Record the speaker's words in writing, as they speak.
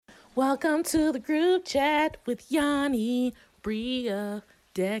Welcome to the group chat with Yanni, Bria,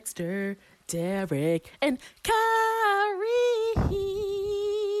 Dexter, Derek, and Kyrie.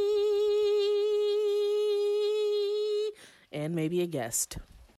 And maybe a guest.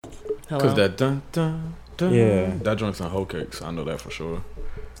 Hello? Because that dun dun dun, Yeah. that joint's on Whole Cakes. I know that for sure.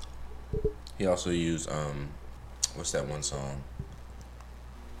 He also used what's that one song?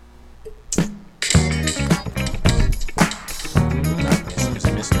 It's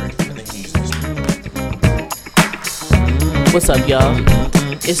Mystery. I think he used Mystery. What's up, y'all?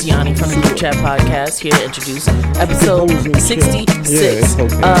 It's Yanni from the Group Chat Podcast here to introduce episode 66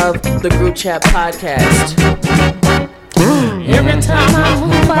 of the Group Chat Podcast. Every time I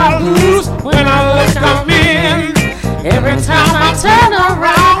move, I lose. When I look, I'm in. Every time I turn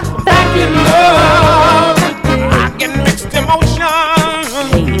around, back in love. I get mixed emotions.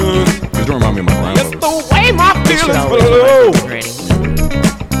 This don't remind me of my It's grandmother. the way my This should feelings always flow. remind me of Granny.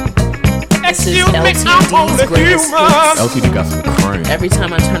 This is Excuse me, I'm LTD's only greatest human. hits. LTD got some cream. Every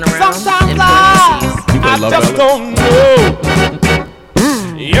time I turn around, Sometimes in I Love just Ballad? don't know.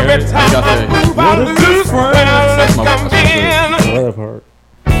 Every Yeah, time got I that. move, I lose. When I That's look, my- I'm that's in. Other part.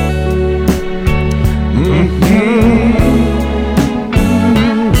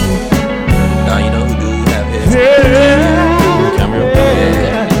 Now you know who do have his Cameo.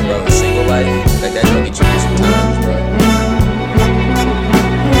 bro, Single Life. Like that don't get you through sometimes, bro.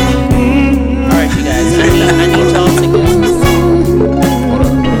 Alright, you guys, I need y'all to go.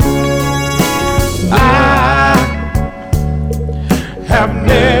 Have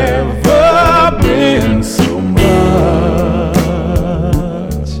never been so much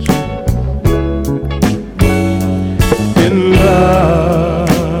in love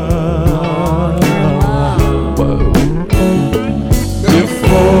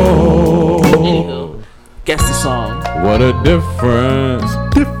before. There you go. Guess the song. What a difference.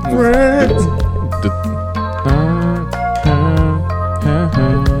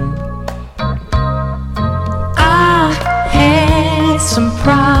 I had some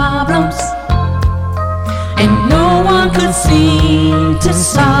problems, and no one could seem to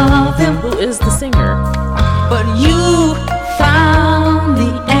solve them. Who is the singer? But you found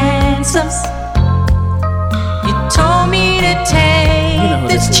the answers. You told me to take You know who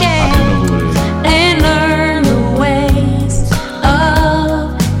this this is. I chance do know who it is. and learn the ways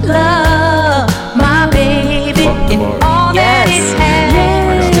of love, my baby, and all that it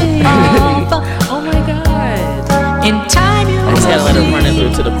has to offer. Oh my god. In time you I just gotta let him run it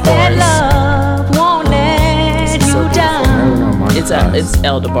through to the that chorus. love won't let This is so you beautiful. down. It's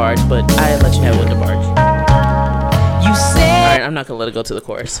El DeBarge, but I let you have it with DeBarge. You said Alright, I'm not gonna let it go to the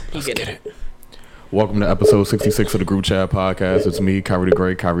chorus. You get it. Welcome to episode 66 of the Group Chat Podcast. It's me, Kyrie the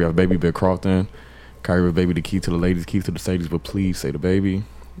Great, Kyrie our baby, Big Crofton. Kyrie the baby, the key to the ladies, key to the Sadies, but please say the baby.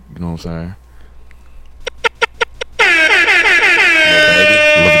 You know what I'm saying?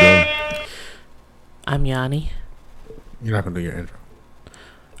 Let's go. I'm Yanni. You're not gonna do your intro.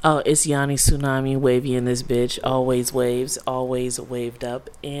 Oh, it's Yanni Tsunami, wavy in this bitch. Always waves, always waved up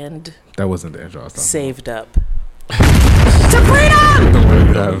and That wasn't the intro I was talking saved up. You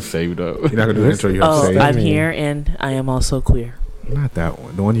have saved up. about. You're not gonna do the intro. You have to Oh, say. I'm here and I am also queer. Not that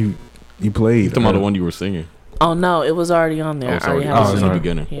one. The one you played. You talking about the one you were singing? Oh no, it was already on there. Oh, I sorry. already have Oh, it it's in the saved.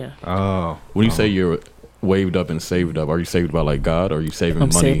 beginning. Yeah. Oh. When you say you're waved up and saved up, are you saved by like God or are you saving I'm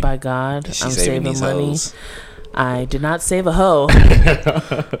money? saved by God. She's I'm saving saving these money. hoes. I did not save a hoe,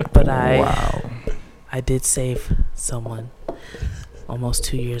 but I did save someone almost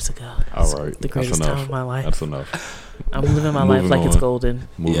 2 years ago. All It's right. the greatest That's time enough. of my life. That's enough. I'm living my life Moving like it's on. golden.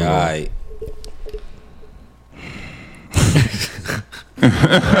 Moving Yeah, on. I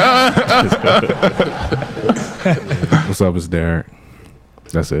What's up? It's Derek.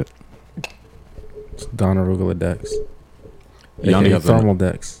 That's it. It's Don Arugula Dex. Yanni AKA has thermal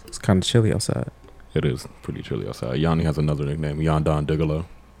Dex. It's kind of chilly outside. It is pretty chilly outside. Yanni has another nickname, Yondon Digolo.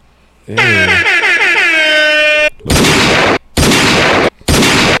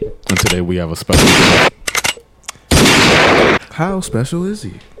 And today we have a special guest. How special is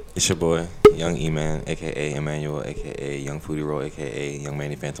he? It's your boy, Young E-Man, a.k.a. Emmanuel, a.k.a. Young Foodie Roll, a.k.a. Young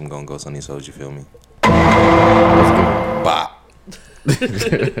Manny Phantom Gon Ghost on these hoes, you feel me? Bop.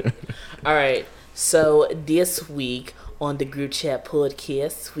 All right. So this week on the Group Chat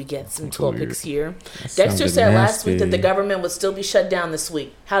Podcast, we got some topics here. Dexter said last week that the government would still be shut down this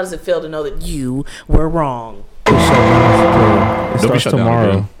week. How does it feel to know that you were wrong? It They'll be starts shut down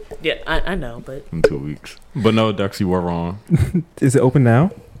tomorrow. again Yeah, I know, but in 2 weeks. But no, Dex, you were wrong. Is it open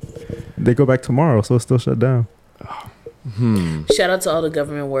now? They go back tomorrow, so it's still shut down. shout out to all the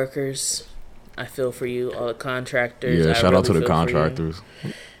government workers. I feel for you, all the contractors. Yeah, I shout out really to the feel for you. contractors.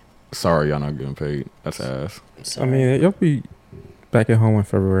 Sorry, y'all not getting paid. That's ass. I mean, you'll be back at home in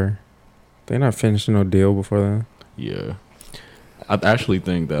February. They're not finishing no deal before then. Yeah. I actually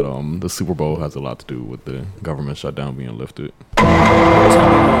think that the Super Bowl has a lot to do with the government shutdown being lifted. Tell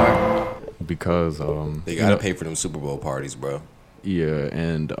me more. Because They gotta pay for them Super Bowl parties, bro. yeah,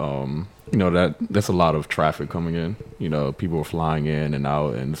 and that's a lot of traffic coming in. People are flying in and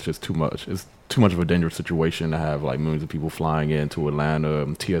out, and it's just too much. It's too much of a dangerous situation to have like millions of people flying into Atlanta.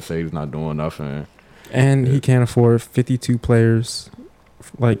 TSA is not doing nothing. And he can't afford 52 players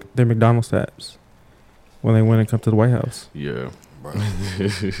like their McDonald's tabs when they win and come to the White House. Yeah. Bro.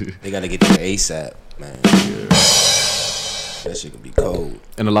 They gotta get there ASAP, man. Yeah. That shit could be cold.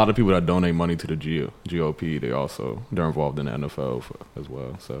 And a lot of people that donate money to the GOP, they're involved in the NFL as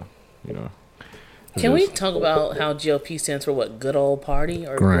well. So, Can we talk about how GOP stands for what? Good old party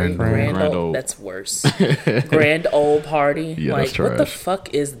or Grand old? Old. That's worse. Grand old party. Yeah, like that's what the trash.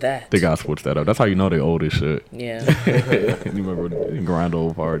 fuck is that? They gotta switch that up. That's how you know they old as shit. Yeah. You remember the Grand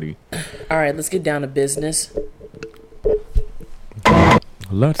Old Party? All right, let's get down to business.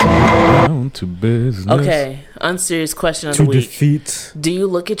 Let's get down to business. Okay, unserious question of To the week. defeat. Do you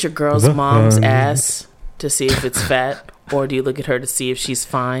look at your girl's the mom's hun. ass to see if it's fat, or do you look at her to see if she's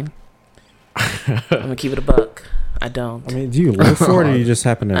fine? I'm gonna keep it a buck. I don't. I mean, do you look for it or you just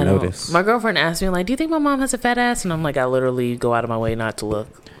happen to I don't. notice? My girlfriend asked me, like, do you think my mom has a fat ass? And I'm like, I literally go out of my way not to look.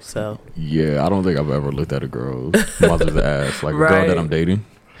 So, Yeah, I don't think I've ever looked at a girl's mother's ass. Like a girl Right. that I'm dating.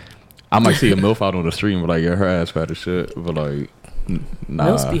 I might see a MILF out on the street and be like, yeah, her ass fat as shit. But like, nah.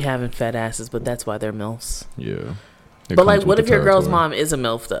 MILFs be having fat asses, but that's why they're MILFs. Yeah. It But, like, comes what with if the your girl's territory. mom is a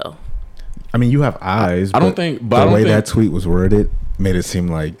MILF, though? I mean, you have eyes. I don't but think- but the I don't way think- that tweet was worded made it seem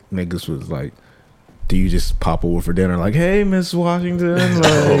like niggas was like, "Do you just pop over for dinner?" Like, "Hey, Miss Washington." Like,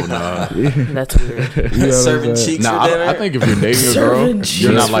 Oh, nah. That's weird. you know what I'm Serving saying? cheeks Nah, for dinner. I think if you're dating a girl, Serving you're cheese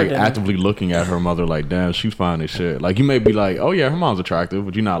not for like dinner. actively looking at her mother like, damn, she's fine as shit. Like, you may be like, oh yeah, her mom's attractive,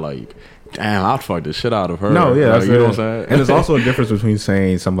 but you're not like, damn, I'll fuck the shit out of her. No, yeah, Like, that's you know it. what I'm saying? And there's also a difference between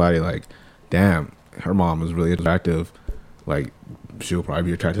saying somebody like, "Damn, her mom is really attractive," like she'll probably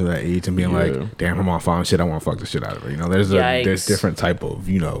be attracted to that age, and being Yeah. like, "Damn, her mom fine shit. I want to fuck the shit out of her." There's Yikes. different type of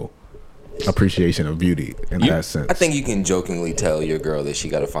appreciation of beauty in that sense. I think you can jokingly tell your girl that she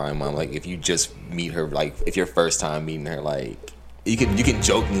got a fine mom. Like if you just meet her, like if your first time meeting her, like you can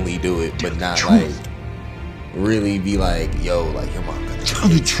jokingly do it, but not like really be like, yo, like your mom got the tell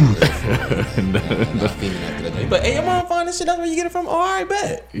the truth. But hey, your mom fine and shit. That's where you get it from. Oh, I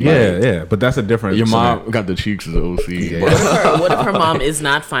bet. Yeah, but that's a different. Your mom got the cheeks as OC. Yeah. But What if her mom is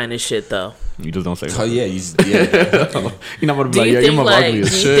not fine as shit, though? you just don't say Oh that. yeah, You're not gonna be Do like, you yeah, your think, mom like, ugly do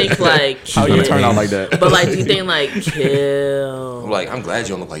as you shit. think, like, How you kid- turn out like that? But, like, do you think, like, kill? I'm like, I'm glad you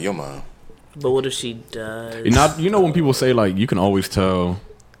don't look like your mom. But what if she does? When people say like you can always tell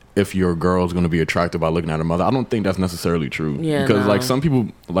if your girl's gonna be attracted by looking at her mother, I don't think that's necessarily true. Yeah, because no. like some people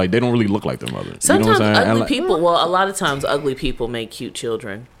like they don't really look like their mother. Sometimes you know what I'm saying? ugly And, like, people, well, a lot of times ugly people make cute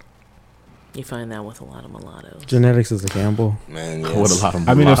children. You find that with a lot of mulattoes. Genetics is a gamble. Man, yes. What a lot of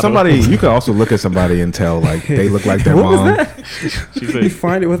I mean, if somebody, you could also look at somebody and tell like they look like their What was mom. She You said,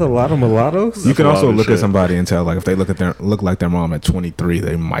 find it with a lot of mulattoes? You can a lot also of look shit. at somebody and tell like if they look like their mom at 23,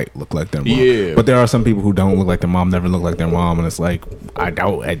 they might look like their mom. Yeah. But there are some people who don't look like their mom, never look like their mom, and it's like I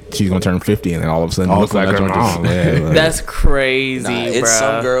doubt she's gonna turn 50 and then all of a sudden Oh, look like her that mom. joint Yeah, like- That's crazy, Nah,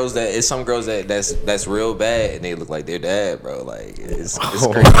 bro. it's some girls that's real bad and they look like their dad, bro. Like it's crazy,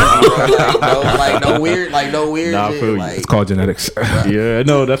 bro. Like no weird Nah, I shit. feel you. Like, it's called genetics. yeah,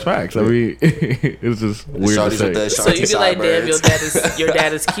 no, that's facts. I mean, it's just weird to shorties with the say. So you be like, damn, sideburns. your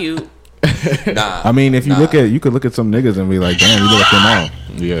dad is cute. Nah, I mean, if you you could look at some niggas and be like, damn, you look like your mom.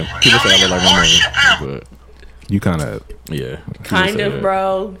 Yeah, people say I look like my mother, You kind of, but yeah, people Kind say of, that.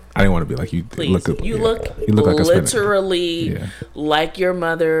 bro. I didn't want to be like you. Please. Look, You yeah. look You look like a spinach. literally Yeah. like your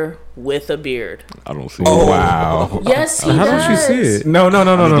mother with a beard. I don't see. Oh it. wow. Yes, he How does. don't you see it? No. And then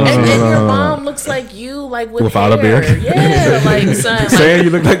your no. mom looks like you, like with Without a hair. beard? Yeah, like son. Saying like, you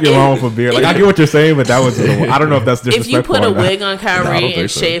look like your mom with a beard. Like I get what you're saying, but that was I don't know if that's if disrespectful. you put or a not. wig on No, I don't Kyrie think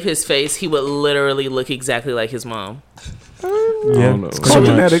and so. shave his face, he would literally look exactly like his mom. Yeah, don't know. it's Should Called pretty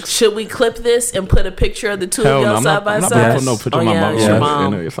much. genetics. Should we clip this and put a picture of the two Hell of no, y'all I'm side not. by I'm not side? putting no picture of Oh, my yeah, mom. it's your in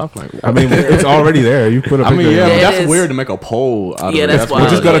mom. it. Stop playing. I mean, it's already there. You put a I picture. mean, yeah, Yeah, but it that's is. weird to make a poll out Yeah, of it. that's Well, wild.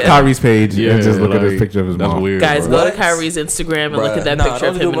 just go to Yeah. Kyrie's page Yeah, and just look at like, his picture of his that's mom. weird, Guys, bro. go to What? Kyrie's Instagram and look at that Nah, picture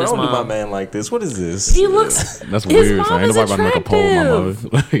of don't him and do, his don't do my mom. man like this. What is this? He looks. That's His weird. mom So ain't is nobody about to make a poll on my mother.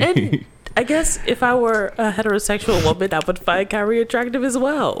 attractive. And I guess if I were a heterosexual woman, I would find Kyrie attractive as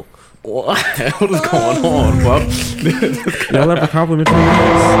well. What is going on, bro? Y'all ever compliment your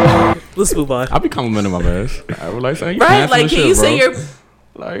ass? Let's move on. I be complimenting my man. I would like saying you Right? handsome Like, as can shit, you bro. say you're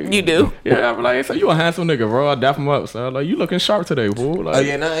Like You do? Yeah, I'm like, so you a handsome nigga, bro. I dap him up. So like, you looking sharp today, fool. Like, Oh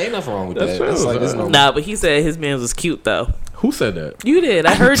yeah, nah, ain't nothing wrong with That's that. That's true, like this man. no. Nah, but he said his man was cute though. who said that? You did.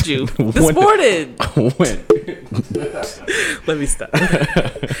 I heard you this morning. When? Let me stop.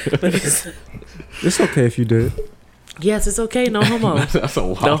 Let me stop. It's okay if you did. Yes, it's okay. No homo. That's a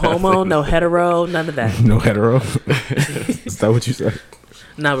wild No ass homo. thing. No hetero. None of that. No hetero. Is that what you said?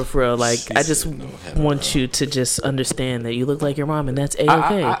 Nah, but for real, like I just want you to just understand that you look like your mom, and that's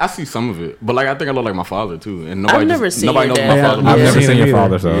a-okay. I see some of it, but like I think I look like my father too, and nobody I've never just, seen nobody your knows dad. my father. I've Yeah. never Seen seen him your either.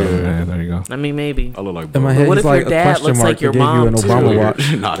 father, so Yeah. man, there you go. I mean, maybe. I look like In my both. head, what he's if like your a dad question looks mark like to your give you mom, an too? Obama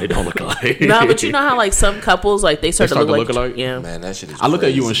watch. Nah, they don't look alike. Nah, but you know how like some couples like they start to start look to like, look alike? yeah. Man, that shit is. I looked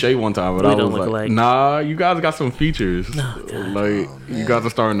at you crazy. and Shay one time, but We I don't was look like, alike. nah, you guys got some features. Like you guys are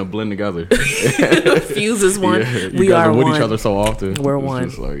starting to blend together. Fuse is one. Yeah, you We guys are with one. each other so often. We're It's one.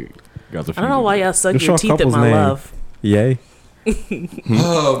 Just like, you guys are I don't know why y'all suck What's your your teeth at couple's my name? love. Yay.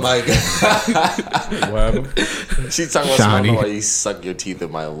 Oh my god. What happened? She's talking about Shawnee. something why you suck your teeth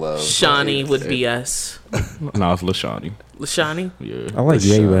in my love. Shawnee would be us. No, it's LaShawnee. Shawney? Yeah. I like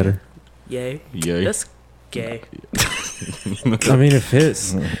Yay better. Yay. Yay. That's gay. I mean, it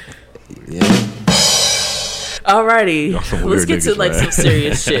fits. Yeah. Alrighty. Y'all some Let's weird get to niggas, like man. some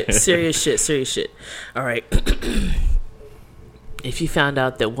serious shit. Serious shit. Alright. If you found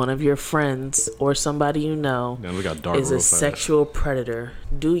out that one of your friends or somebody you know Damn, we got dark is real a fast. sexual predator,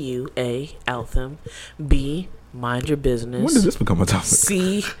 do you A, out them, B, mind your business, When did this become a topic?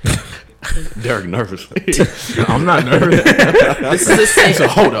 C, Derek nervous. I'm not nervous. this is a safe, So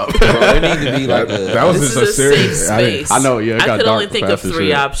hold up. Bro, there need to be like a. That was this just is so a safe serious. space. I know, yeah, it I got could dark only think of fast as 3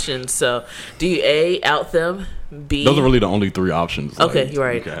 shit. options. So, do you A, out them, B? Those are really the only 3 options. Okay, like, you're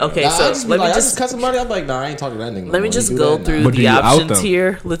right. you Okay, Nah, so I just be let me like, I just just cut somebody. I'm like, nah, I ain't talking to that nigga. no let me more. just You do go that, through nah. But do the you out options them?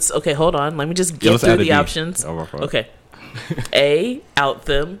 here. Let's okay, hold on. Let me just Yeah, get let's through add a the D. options. Oh, fuck. Okay. A, out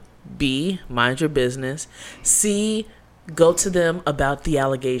them. B, mind your business. C, go to them about the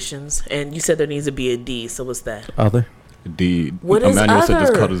allegations. And you said there needs to be a D, so what's that? Other. D. What is Emmanuel said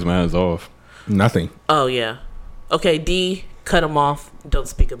just other? cut his man's off. Nothing. Oh yeah. Okay, D, cut them off. Don't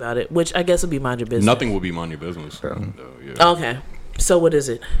speak about it. Which I guess would be mind your business. Nothing will be mind your business. Yeah. Okay. So what is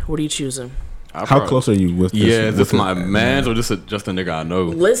it? What are you choosing? How close are you with this? Yeah, is this with my man's or just a nigga I know?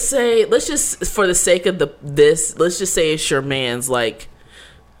 Let's just for the sake of let's just say it's your man's, like,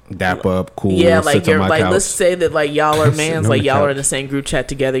 Dap up, cool. yeah, like sits on you're my like, couch. let's say that like y'all are mans, on like the y'all are couch. in the same group chat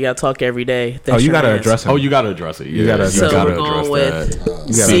together, y'all talk every day. Oh, That's you your gotta mans. address him. Oh, you gotta address it. Yeah, gotta So address we're that. going with You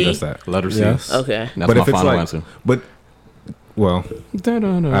gotta C? address that. Letter C. Yes. Okay. That's But my if it's final like, answer. but well, I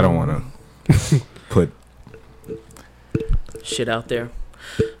don't want to put. Shit out there.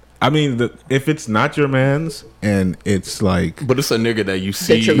 I mean, if it's not your man's and it's like But it's a nigga that you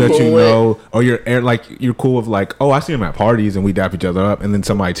see. you're that cool you with. know, or you're cool with, like, oh, I see him at parties and we dap each other up, and then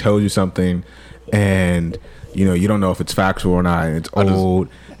somebody tells you something, and you don't know if it's factual or not, and it's old,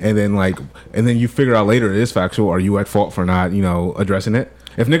 and then you figure out later it is factual. Are you at fault for not addressing it?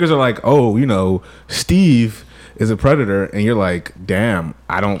 If niggas are like, oh, Steve is a predator, and you're like, damn,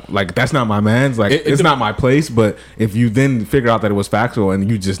 I don't like, that's not my man's, like, it's not my place. But if you then figure out that it was factual and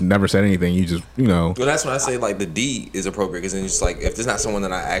you just never said anything, you just Well, that's when I say like the D is appropriate, because then it's just like, if there's not someone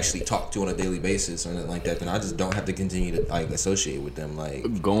that I actually talk to on a daily basis or anything like that, then I just don't have to continue to like associate with them.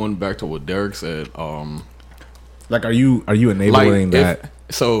 Like, Going back to what Derek said, like, are you enabling that?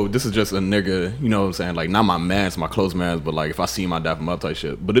 So this is just a nigga, you know what I'm saying? Like, not my man's, my close man's, but like if I see him, I dap him up type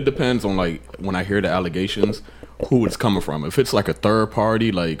shit. But it depends on, like, when I hear the allegations, who it's coming from. If it's like a third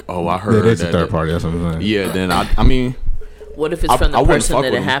party, like, oh, I heard It is that, a third party. That's what I'm saying. Yeah, then I mean, What if it's I from the wouldn't person fuck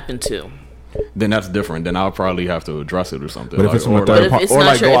that with it him. happened to? then that's different. Then I'll probably have to address it or something. But if like, it's from a or third like, party- If it's or not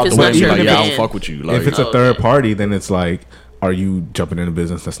like your- go if out it's the not way and be your like, yeah, I man. don't fuck with you. Like, If it's a Okay. third party, then it's like, are you jumping in a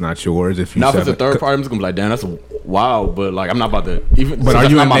business that's not yours? If you now if it's a said- third party, I'm just gonna be like, damn, that's wild. But like, I'm not about to even. But so are that's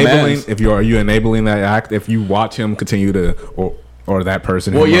you not my enabling? man's. Are you enabling that act? If you watch him continue to, or that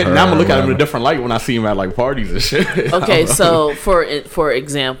person. Well, him or yeah. her Now I'm or gonna look at him in a whatever. different light when I see him at like parties and shit. Okay, so for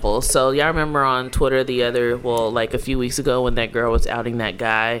example, so y'all remember on Twitter like a few weeks ago when that girl was outing that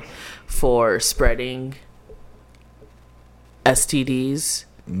guy for spreading STDs,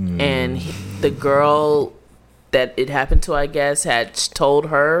 and the girl that it happened to, I guess, had told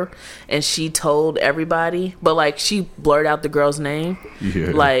her, and she told everybody, but like she blurred out the girl's name.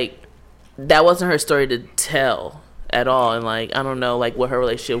 Yeah. Like that wasn't her story to tell at all, and like I don't know like what her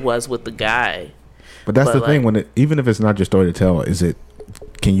relationship was with the guy. But that's but, the thing. like- Even if it's not your story to tell,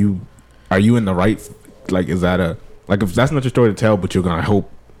 are you in the right? Like, is that if that's not your story to tell, but you're gonna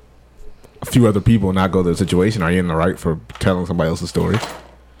help a few other people not go to the situation, are you in the right for telling somebody else's story?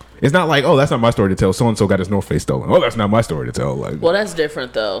 It's not like, oh, that's not my story to tell. So and so got his North Face stolen. Oh, that's not my story to tell. Like, Well, that's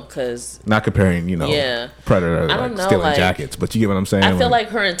different though, because not comparing, Predator I don't like know, stealing like, jackets, but you get what I'm saying. I feel like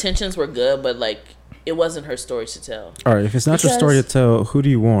her intentions were good, but like it wasn't her story to tell. All right, if it's not your story to tell, who do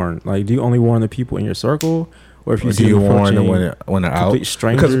you warn? Like, do you only warn the people in your circle, or if you see them warn them approaching when they're out? complete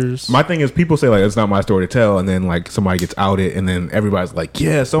strangers? Because my thing is, people say like it's not my story to tell, and then like somebody gets outed, and then everybody's like,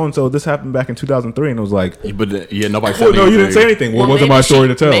 yeah, so and so, this happened back in 2003, and it was like, But nobody said well, no, you anything. didn't say anything. Well, it wasn't maybe my story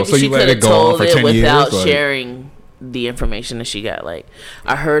to tell, maybe so you let coulda it go on for 10 years. without like- sharing the information that she got. Like,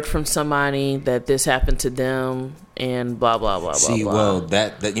 I heard from somebody that this happened to them, and blah blah blah See, blah blah. well,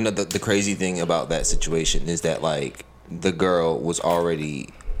 that the crazy thing about that situation is that like the girl was already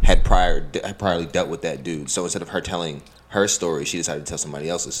had priorly dealt with that dude. So instead of her telling her story, she decided to tell somebody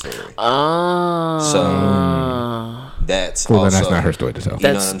else's story. So that's Well, also, then that's not her story to tell. you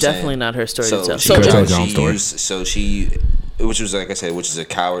know That's what I'm definitely saying? not her story to tell. She So, could've John, told your own story. which was like I said, which is a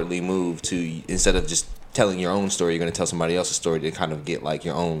cowardly move to instead of just telling your own story, you're going to tell somebody else's story to kind of get like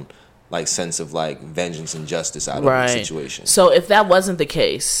your own like sense of like vengeance and justice out of the situation. So if that wasn't the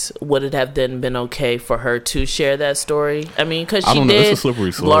case, would it have then been okay for her to share that story? I mean, because I she don't know. It's did a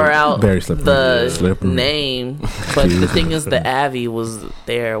slippery slope. blur out Very slippery. the Slippery. name, but the thing is, the Avi was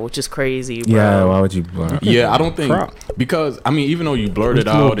there, which is crazy, bro. Yeah, why would you? Yeah, I don't think Crop. because I mean, even though you blurred it With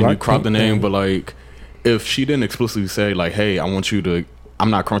the little out and you black cropped the pink name, thing. but like, if she didn't explicitly say like, "Hey, I want you to," I'm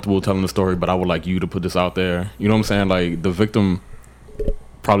not comfortable telling the story, but I would like you to put this out there. You know what I'm saying? Like, the victim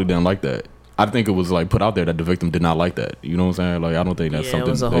probably didn't like that. I think it was like put out there that the victim did not like that. You know what I'm saying? Like, I don't think that's Yeah, something.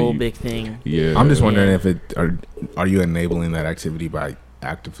 it was a that whole you- big thing. Yeah, I'm just wondering Yeah. if it are you enabling that activity by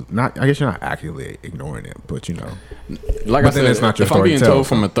actively not? I guess you're not actively ignoring it, but like but I then said, it's not your if I'm story being to tell, told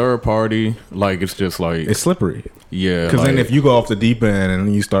from so- a third party, like it's just like it's slippery. yeah, Because then like- if you go off the deep end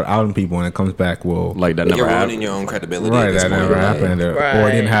and you start outing people and it comes back, well, like that You're never ruining happened. your own credibility. right, at this that point, never like, happened, or it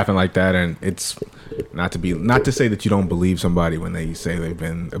Right. didn't happen like that, and it's not to say that you don't believe somebody when they say they've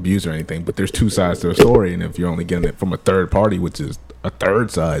been abused or anything, but there's two sides to a story, and if you're only getting it from a third party, which is a third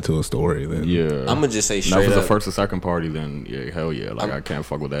side to a story, then Yeah, I'm gonna just say now if straight it's a up. first or second party, then yeah, hell yeah, like I can't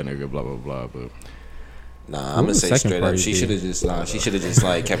fuck with that nigga, blah blah blah. But Nah, I'm What gonna would say the second straight up. party She be? should have just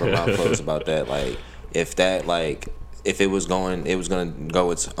like kept her mouth closed about that. Like if that like if it was gonna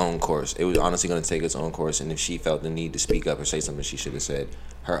go its own course. It was honestly gonna take its own course. And if she felt the need to speak up or say something, she should have said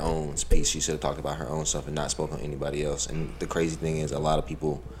her own piece. She should have talked about her own stuff and not spoken to anybody else. And the crazy thing is, a lot of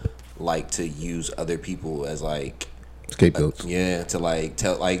people like to use other people as like scapegoats. yeah, to like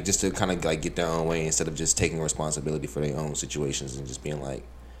tell like just to kind of like get their own way instead of just taking responsibility for their own situations and just being like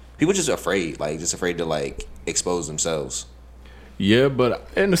people just afraid to like expose themselves. yeah, but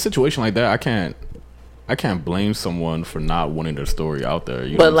in a situation like that, I can't blame someone for not wanting their story out there.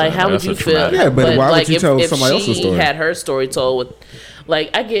 You know But what I'm like, saying? how would That's you a feel? traumatic- Yeah, but why would like, you tell somebody if else's she story? had her story told with, like,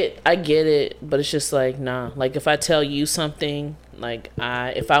 I get it, but it's just like, nah. Like, if I tell you something, like,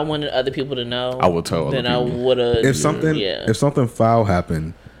 if I wanted other people to know, I would tell other then I people. would have. If something foul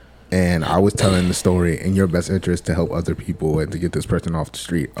happened, and I was telling the story in your best interest to help other people and to get this person off the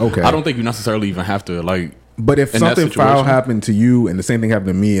street, okay. I don't think you necessarily even have to like. But if in that something foul situation- happened to you and the same thing happened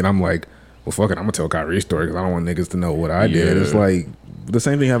to me, and I'm like, well, fuck it, I'm gonna tell Kyrie's story because I don't want niggas to know what I did. Yeah. It's like the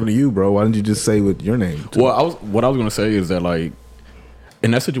same thing happened to you, bro. Why didn't you just say with your name? too? Well, what I was gonna say is that like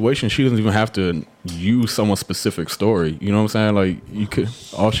in that situation, she doesn't even have to use someone's specific story. You know what I'm saying? Like you could,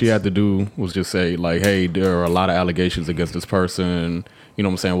 all she had to do was just say like, "Hey, there are a lot of allegations against this person." You know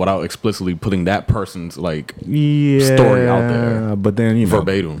what I'm saying? Without explicitly putting that person's like story out there But then you know,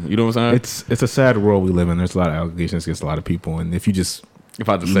 verbatim. You know what I'm saying? it's a sad world we live in. There's a lot of allegations against a lot of people, and if you just If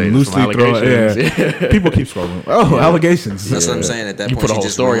I just say loosely some throw allegations, it, people keep scrolling. Oh, allegations. That's what I'm saying. At that you point, put a she whole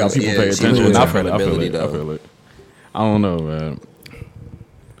just story out, ruins- people yeah, pay she attention. ruins I her feel it. I feel credibility, it. I though. feel it. I don't know, man.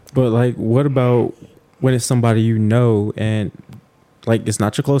 But like, what about when it's somebody you know and like it's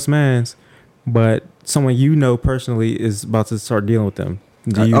not your close mans, but someone you know personally is about to start dealing with them?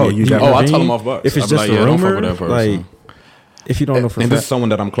 you definitely- Oh, I tell intervene? them off bucks. If it's I'd be just like, a yeah, don't fuck rumor, with that person. like if you don't know for And a this is fact, someone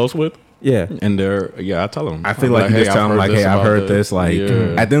that I'm close with, yeah. and I tell them. I feel like you just tell them like, hey, I've heard this. Like at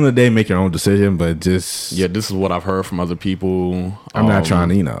the end of the day, make your own decision, but just yeah, this is what I've heard from other people. I'm not trying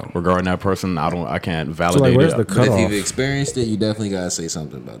to, regarding that person. I can't So validate like, where's it. the But if cutoff? you've experienced it, you definitely gotta say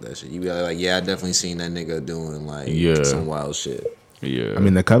something about that shit. You be like, yeah, I definitely seen that nigga doing like Yeah. some wild shit. Yeah, I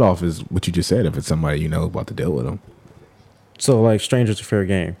mean, the cutoff is what you just said. If it's somebody you know about to deal with them, So like, strangers are fair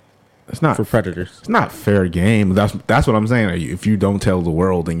game it's not for predators. It's not fair game. That's what I'm saying. If you don't tell the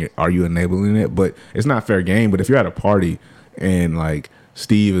world, then are you enabling it? But it's not fair game. But if you're at a party and like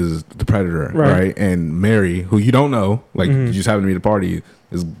Steve is the predator, Right. right? And Mary, who you don't know, like you just happen to be at a party,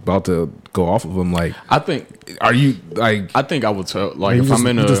 is about to go off of him. Like, I think are you like? I think I would tell like You if just, I'm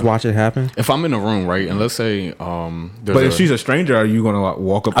in you a just watch it happen. if I'm in a room, right, and let's say But if she's a stranger, are you gonna like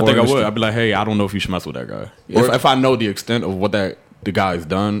walk up? I to think her I in the would. street? I'd be like, hey, I don't know if you should mess with that guy. If I know the extent of what the guy's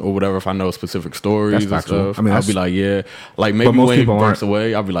done or whatever, if I know specific stories That's and factual. stuff, I mean, I'll be like, yeah. Like maybe most when he people breaks aren't.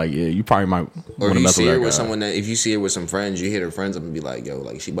 away, I'll be like, yeah, you probably might Or want if to you mess see with her that with guy. someone that, if you see her with some friends, you hit her friends up and be like, yo,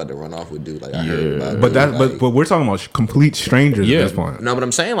 like she about to run off with dude. Like I heard about it. But that, Like, but we're talking about complete strangers Yeah. at this point. no, but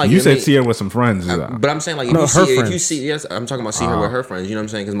I'm saying like You I said mean, see her with some friends. but I'm saying like if No, you her see, if you friends. see, yes, I'm talking about see her with her friends. You know what I'm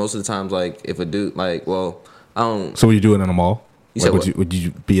saying? Because most of the times, like if a dude, like, well, I don't. So would you do it in a mall? You Like, said would what? you would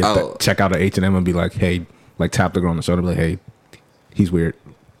you be at Oh. check out at H&M and be like, hey, like tap the girl on the shoulder, be like, hey, he's weird,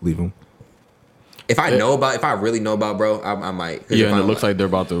 leave him. If I know about, if I really know about, bro, I might. 'Cause Yeah, if and it I'm looks like they're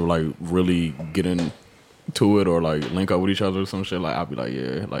about to like really get into it or like link up with each other or some shit. Like I'll be like,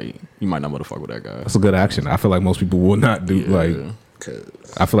 yeah, like you might not want to fuck with that guy. That's a good action. I feel like most people will not do like. 'cause-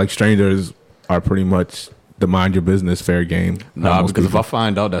 I feel like strangers are pretty much the mind your business fair game. Nah, Most because if people. I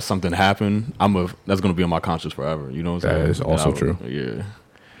find out that something happened, that's gonna be on my conscience forever. You know what I'm That saying? is also And I true. Yeah,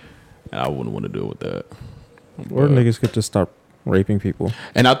 and I wouldn't want to deal with that. Or But- niggas could just stop raping people.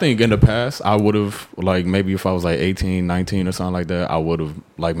 And I think in the past, I would have, like, maybe if I was like 18, 19 or something like that, I would have,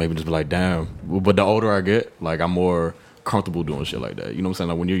 like, maybe just be like, damn. But the older I get, like, I'm more comfortable doing shit like that. You know what I'm saying?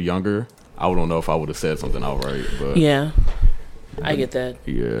 Like, when you're younger, I don't know if I would have said something outright. But Yeah, I get that.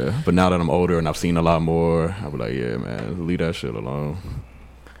 yeah. But now that I'm older and I've seen a lot more, I'll be like, yeah, man, leave that shit alone.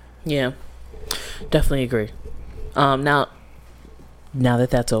 Yeah, definitely agree. Now that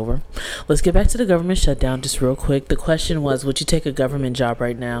that's over, let's get back to the government shutdown just real quick. The question was, would you take a government job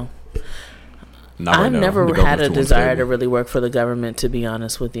right now? Not right I've now. never The had a government's too desire to unstable. really work for the government, to be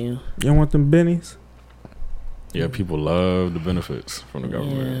honest with you. You don't want them bennies? Yeah, people love the benefits from the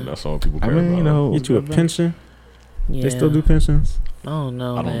government. Yeah. That's all people I care mean, about. you know, Get you a pension? Yeah. They still do pensions? I don't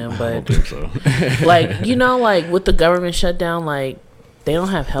know, I don't, man, I but don't think so. like, you know, like with the government shutdown, like they don't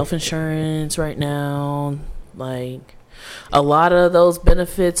have health insurance right now. Like a lot of those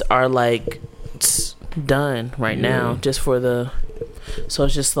benefits are like done right now, just for the. So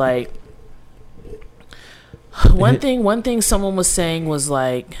it's just like one thing someone was saying was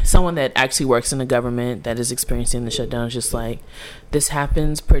like, someone that actually works in the government that is experiencing the shutdown is just like, this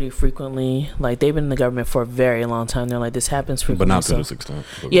happens pretty frequently. Like they've been in the government for a very long time. They're like, this happens frequently. But not to so- this extent.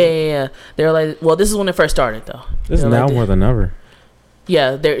 Yeah. They're like, well, this is when it first started though. It's They're now like, more than ever.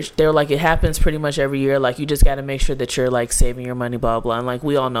 yeah, they're like, it happens pretty much every year. Like you just got to make sure that you're like saving your money, blah blah. And like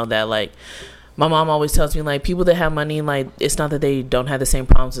we all know that. Like my mom always tells me, like people that have money, like it's not that they don't have the same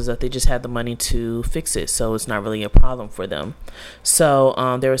problems as that, they just have the money to fix it, so it's not really a problem for them. So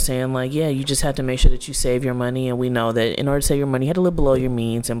they were saying like, yeah, you just have to make sure that you save your money, and we know that in order to save your money, you had to live below your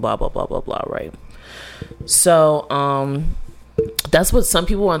means and blah blah blah blah blah, right? So that's what some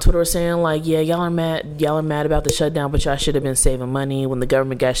people on Twitter were saying, like, yeah, y'all are mad about the shutdown, but y'all should have been saving money. When the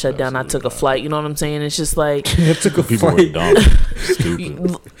government got shut down, I took a flight. You know what I'm saying? It's just like It took a People were flight. dumb,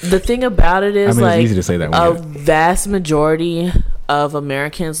 stupid. the thing about it is, I mean, it's like, easy to say that when a you're- vast majority of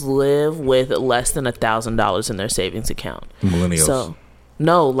Americans live with less than $1,000 in their savings account. Millennials. So,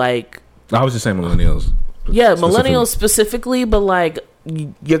 no, like, I was just saying millennials. yeah, Specifically. millennials specifically, but like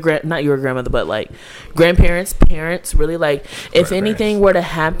not your grandmother, but like grandparents, parents, really, like if anything were to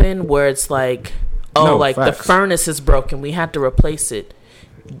happen where it's like, oh, No, like facts. the furnace is broken, we have to replace it,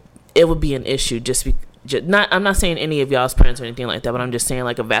 it would be an issue. I'm not saying any of y'all's parents or anything like that, but I'm just saying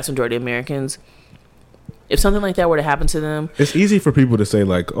like a vast majority of Americans, if something like that were to happen to them, It's easy for people to say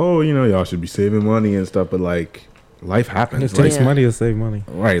like, oh, you know, y'all should be saving money and stuff, but like, life happens. It takes Yeah. money to save money.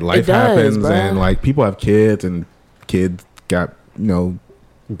 Right, life does, happens, bruh. and like people have kids, and kids got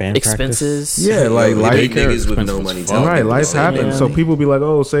Band expenses. yeah, like Yo, life. big niggas with expensive no as money. fuck. telling Right, people life to save happens. Yeah. So people be like,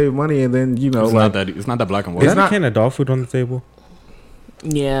 oh, save money, and then you know, It's like not that black and white. Is It's that not- a can of dog food on the table?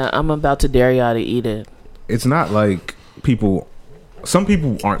 Yeah, I'm about to dare y'all to eat it. it's not like people. Some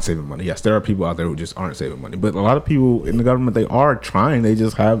people aren't saving money. Yes, there are people out there who just aren't saving money, but a lot of people in the government, they are trying. They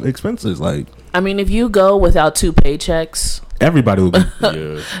just have expenses. Like I mean, if you go without 2 paychecks, everybody will be. Yeah.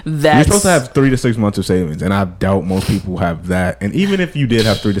 You're that's supposed to have 3 to 6 months of savings, and I doubt most people have that. And even if you did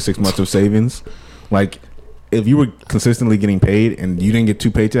have 3 to 6 months of savings, like if you were consistently getting paid and you didn't get 2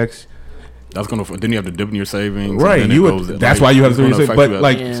 paychecks, That's gonna. Then you have to dip in your savings. and right? then You it would. goes- That's like, why you have it's 3 to gonna 6. affect But you at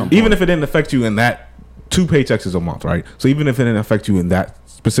like, some even point. if it didn't affect you in that 2 paychecks is a month, right? So even if it didn't affect you in that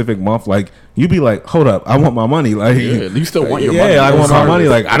specific month, like you'd be like, hold up, I want my money. Like, Yeah, you still want your yeah, money. I want my Regardless. money.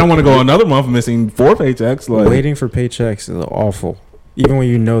 Like, I don't want to go another month missing 4 paychecks. Like, Waiting for paychecks is awful, even when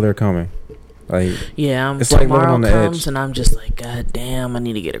you know they're coming. Like, yeah. It's like living Tomorrow on the comes edge. and I'm just like, God damn, I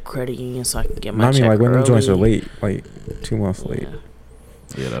need to get a credit union so I can get my I mean, check like when them joints are early. late, like 2 months late.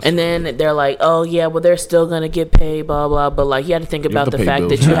 Yeah, that's And then they're like, oh yeah, well they're still gonna get paid, blah blah. But like you had to think have about to the pay fact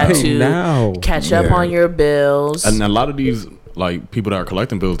bills that you had now. to Now. catch up Yeah. on your bills. And a lot of these like people that are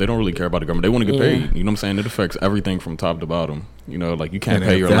collecting bills, they don't really care about the government. They want to get Yeah. paid. You know what I'm saying? It affects everything from top to bottom. You know, like you can't And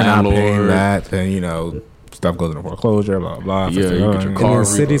pay if your they're not paying landlord. that, then stuff goes into foreclosure, blah blah. Yeah, you get your And car then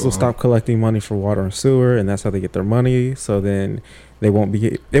cities will repo. stop collecting money for water and sewer, and that's how they get their money. So then they won't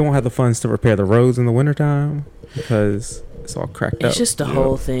have the funds to repair the roads in the wintertime because it's all cracked It's up. just the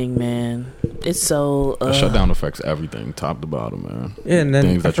whole thing, man. It's so. The shutdown affects everything, top to bottom, man. Yeah, and then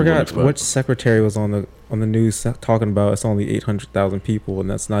Things I that you wouldn't forgot expect. which secretary was on the news talking about it's only 800,000 people, and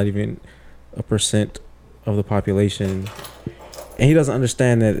that's not even 1% of the population. And he doesn't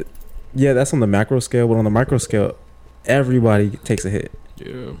understand that. Yeah, that's on the macro scale, but on the micro scale, everybody takes a hit,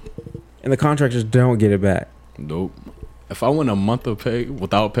 Yeah. and the contractors don't get it back. Nope. If I went a month of pay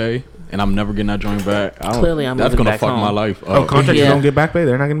without pay and I'm never getting that joint back, Clearly I'm that's moving gonna back fuck home. my life Oh, up. contractors Yeah. don't get back pay.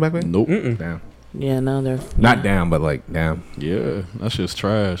 They're not getting back pay. Nope. Damn. Yeah, no, they're Not down, but like damn. Yeah, that's just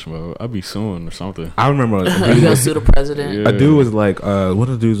trash, bro. I'd be suing or something. I remember a you dude gonna sue the president? Yeah. a dude was like, one of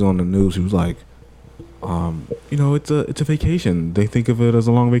the dudes on the news, he was like, it's a vacation. They think of it as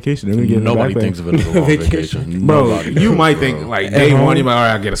a long vacation. They're gonna get Nobody back pay. thinks of it as a long vacation. Bro, Nobody you does, might bro. think like day one, you might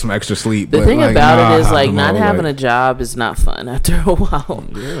all right, get some extra sleep. The but, thing like, about it is nah, like not bro, having like, a job is not fun after a while.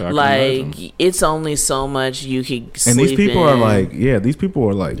 Yeah, I can like imagine. it's only so much you can sleep and these people in. are like, these people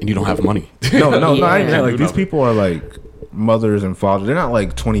are like, And you don't have money. no, not even Yeah. that. Like these people are like mothers and fathers. They're not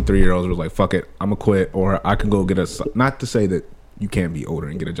like 23-year-olds who are like, fuck it, I'm gonna quit, or I can go get not to say that you can't be older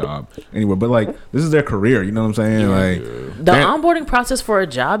and get a job anywhere, but like this is their career. You know what I'm saying? Like the they're- onboarding process for a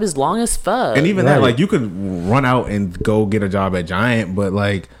job is long as fuck. and even Right. that, like you could run out and go get a job at Giant, but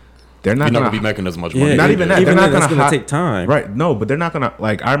like they're not You're not gonna gonna be making as much Yeah, money. not even that. Even They're not that's gonna gonna hi- take time, Right. No, but they're not gonna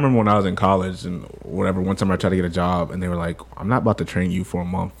like. I remember when I was in college and whatever. One time I tried to get a job, and they were like, "I'm not about to train you for a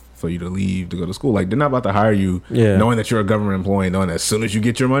month for you to leave to go to school." Like they're not about to hire you, Yeah. knowing that you're a government employee, knowing that as soon as you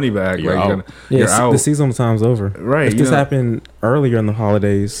get your money back, You're like, out. you're out. The seasonal time's over. Right, If you this know- happened earlier in the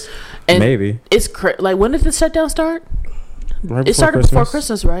holidays, And maybe it's like when did the shutdown start? right It started before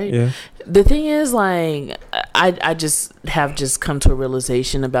Christmas, right? Yeah. The thing is, like, I just have come to a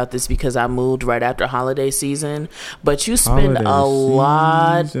realization about this because I moved right after holiday season. But you spend Holiday a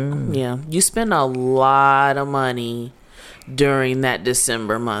lot, season. yeah, you spend a lot of money during that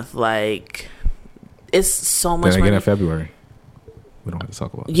December month. Like, it's so much Then again, money. in February, we don't have to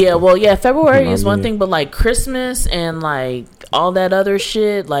talk about. Yeah, well, yeah, February is one Yeah. thing, but like Christmas and like all that other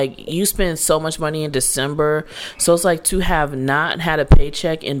shit, like you spend so much money in December. So it's like to have not had a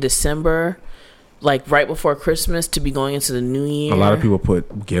paycheck in December, like right before Christmas, to be going into the new year. A lot of people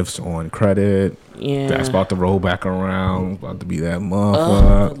put gifts on credit. yeah. That's about to roll back around. About to be that month.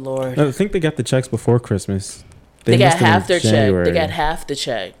 Oh, good Lord. I think they got the checks before Christmas. They got missed them in half their check. January. They got half the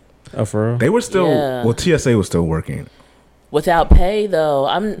check. Oh, for real? They were still. Yeah. Well, TSA was still working. Without pay, though.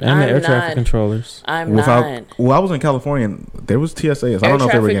 And the air traffic not. controllers. I'm Without, not. well, I was in California. And there was TSAs. I Air don't know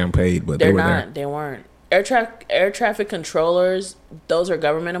if they were traffic- getting paid, but they They're were not. there. They weren't. Air traffic controllers, those are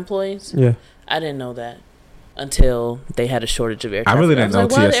government employees. Yeah. I didn't know that until they had a shortage of air I traffic. really didn't know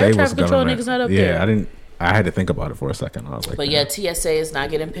was like, why the TSA air was traffic control government. niggas not up Yeah, there? I didn't. I had to think about it for a second. I was like, But yeah, TSA is not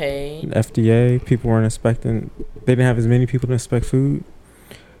getting paid. FDA, people weren't inspecting. They didn't have as many people to inspect food.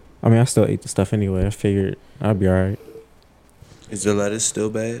 I mean, I still ate the stuff anyway. I figured I'd be all right. Is the lettuce still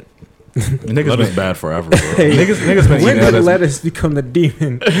bad? niggas Lettuce been, bad forever, bro. niggas been When eating did lettuce. lettuce become the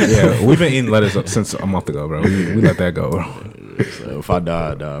demon? Yeah, we've been eating lettuce since a month ago, bro. We let that go, bro. So if I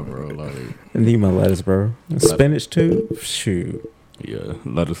die, I die, bro. Like, I need my lettuce, bro. And spinach too. Shoot. yeah,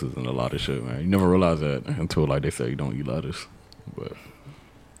 lettuce is in a lot of shit, man. You never realize that until like they say you don't eat lettuce, but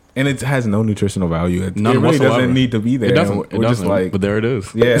And it has no nutritional value. It none really whatsoever. doesn't need to be there. It doesn't. We're It just doesn't. like, But there it is.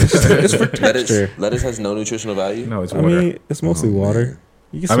 yeah, It's for texture. Lettuce has no nutritional value. no, it's I water. mean, it's mostly water.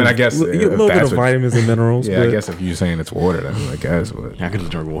 You get I mean, some- I guess, you get if a little bit that's of what- vitamins and minerals. yeah, I but guess if you're saying it's water, then I guess. But I can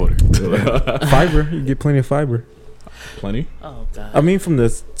just drink water. fiber. You get plenty of fiber. Plenty. Oh god. I mean, from the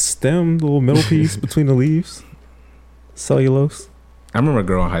stem, the little middle piece between the leaves, cellulose. I remember a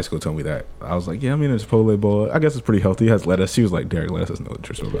girl in high school told me that. I was like, yeah, I'm eating a Chipotle bowl. I guess it's pretty healthy. It has lettuce. She was like, Derek, lettuce has no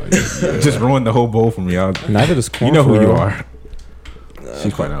nutritional value. Just ruined the whole bowl for me. Neither does corn. You know who for you real. are. Nah,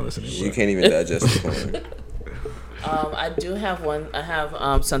 She's probably not listening. You but- can't even digest the corn. I do have one. I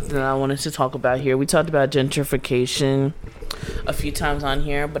have something that I wanted to talk about here. We talked about gentrification a few times on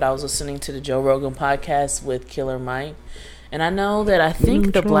here, but I was listening to the Joe Rogan podcast with Killer Mike, And I know that I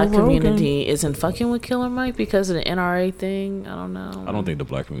think the black community isn't fucking with Killer Mike because of the NRA thing. I don't know. I don't think the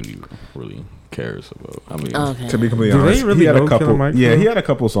black community really cares about. I mean, Okay. To be completely Do they honest, really he had know a couple. Killer Mike, Yeah, though? he had a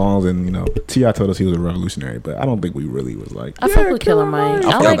couple songs, and T.I. told us he was a revolutionary, but I don't think we really was like. I fuck with Killer Mike.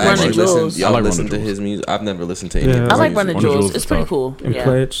 I like Run the Jewels. Y'all I like listen Run to the his music. I've never listened to any Yeah. of his I like music. Run the Run the Jewels. Jewels It's is pretty tough. cool. And Yeah.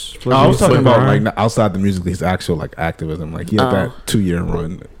 Pledge. I was talking about Grind. like outside the music, his actual like activism. Like he had that 2-year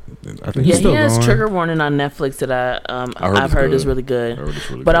run. I think Yeah, He's he still has going. Trigger Warning on Netflix that I've it's heard good. is really good. I heard it's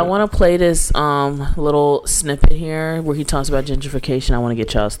really But I good. want to play this little snippet here where he talks about gentrification. I want to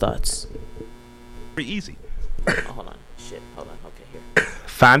get y'all's thoughts. Very easy. Oh, hold on. Shit. Hold on. Okay, here.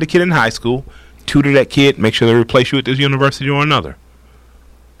 Find a kid in high school, tutor that kid, make sure they replace you at this university or another.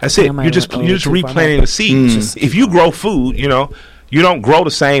 That's it. I might You're just have- you're just too far replanting back. the seeds. If you grow food, you don't grow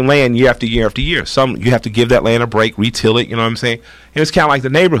the same land year after year after year. You have to give that land a break, retill it. You know what I'm saying? And it's kind of like the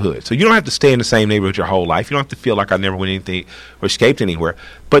neighborhood. So you don't have to stay in the same neighborhood your whole life. You don't have to feel like I never went anything or escaped anywhere.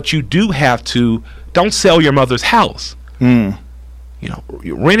 But you do have to. Don't sell your mother's house. You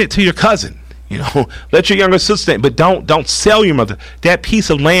rent it to your cousin. Let your younger sister. But don't sell your mother. That piece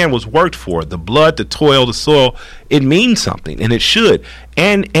of land was worked for. The blood, the toil, the soil. It means something, and it should.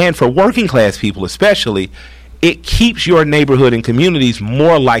 And for working class people especially, it keeps your neighborhood and communities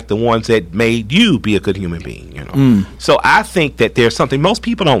more like the ones that made you be a good human being. So I think that there's something. Most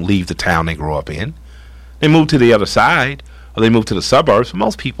people don't leave the town they grow up in. They move to the other side, or they move to the suburbs. But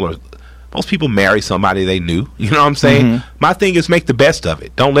most people marry somebody they knew. You know what I'm saying? My thing is make the best of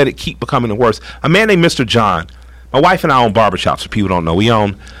it. Don't let it keep becoming the worst. A man named Mr. John. My wife and I own barbershops. For people who don't know, we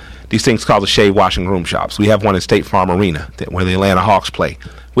own these things called the Shave Wash and Groom Shops. We have one in State Farm Arena where the Atlanta Hawks play.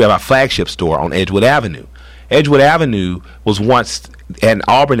 We have our flagship store on Edgewood Avenue. Edgewood Avenue was once, and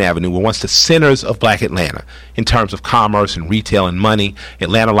Auburn Avenue were once the centers of black Atlanta in terms of commerce and retail and money.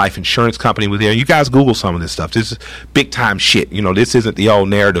 Atlanta Life Insurance Company was there. You guys Google some of this stuff. This is big time shit. This isn't the old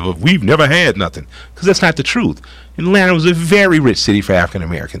narrative of we've never had nothing, because that's not the truth. Atlanta was a very rich city for African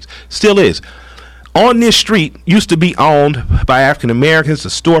Americans. Still is. On this street used to be owned by African Americans, the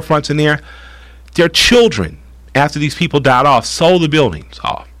storefronts in there. Their children, after these people died off, sold the buildings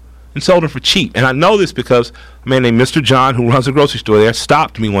off and sold them for cheap. And I know this because a man named Mr. John, who runs a grocery store there,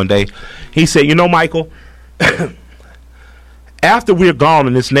 stopped me one day. He said, Michael, after we're gone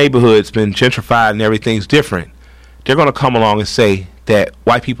and this neighborhood's been gentrified and everything's different, they're going to come along and say that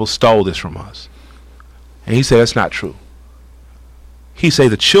white people stole this from us. And he said, that's not true. He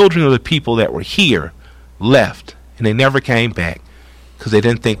said the children of the people that were here left, and they never came back because they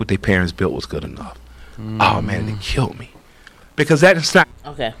didn't think what their parents built was good enough. Oh, man, it killed me. Because that is not...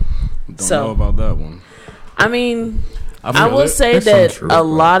 Okay. Don't know about that one. I mean, I mean, will say that a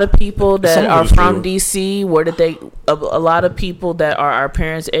lot of people that Some of are it's from true. DC, a lot of people that are our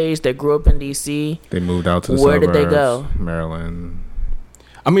parents' age that grew up in DC, They moved out to the Where suburbs. did they go? Maryland.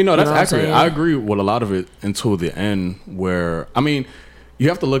 I mean, no, that's know what I'm accurate. saying? I agree with a lot of it until the end where, I mean, you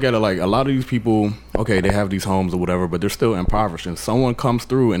have to look at it like a lot of these people, okay, they have these homes or whatever, but they're still impoverished. And someone comes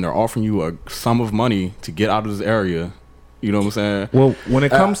through and they're offering you a sum of money to get out of this area. You know what I'm saying? Well, when it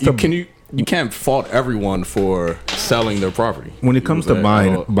comes to you can't fault everyone for selling their property. when it You comes know to what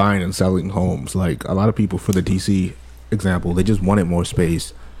I'm saying? buying and selling homes, like a lot of people, for the DC example, they just wanted more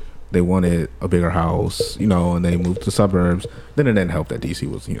space. They wanted a bigger house, and they moved to the suburbs. Then it didn't help that DC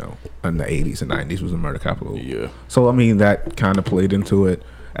was, in the 80s and 90s was a murder capital. Yeah. So, I mean, that kind of played into it.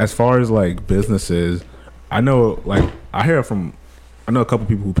 As far as, like, businesses, I know, like, I know a couple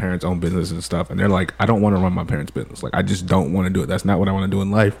people whose parents own businesses and stuff, and they're like, I don't want to run my parents' business. Like, I just don't want to do it. That's not what I want to do in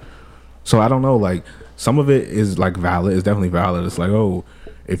life. So, I don't know, like, some of it is, like, valid. It's definitely valid. It's like, oh,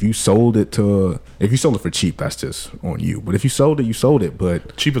 if you sold it for cheap, that's just on you. But if you sold it, you sold it.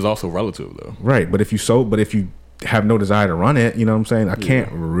 But cheap is also relative, though. Right. But if you have no desire to run it, you know what I'm saying? I can't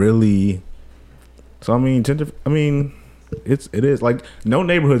really. So I mean, it is like no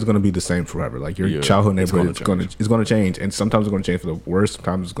neighborhood is going to be the same forever. Like your childhood neighborhood is going to change, and sometimes it's going to change for the worse.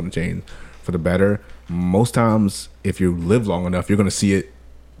 Sometimes it's going to change for the better. Most times, if you live long enough, you're going to see it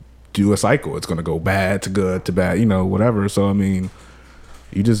do a cycle. It's going to go bad to good to bad, whatever. So I mean.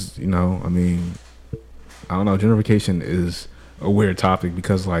 You just, I mean, I don't know. Gentrification is a weird topic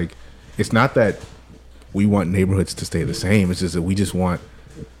because, like, it's not that we want neighborhoods to stay the same. It's just that we just want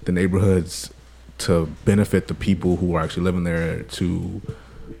the neighborhoods to benefit the people who are actually living there to,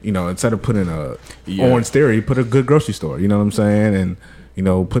 instead of putting a Orange Theory, put a good grocery store. You know what I'm saying?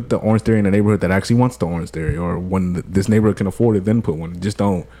 And, put the Orange Theory in a neighborhood that actually wants the Orange Theory. Or when this neighborhood can afford it, then put one. Just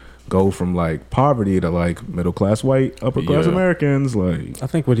don't go from like poverty to like middle class white upper class Americans. Like, I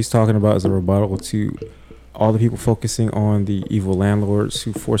think what he's talking about is a rebuttal to all the people focusing on the evil landlords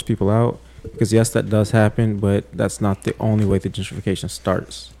who force people out. because yes, that does happen, but that's not the only way the gentrification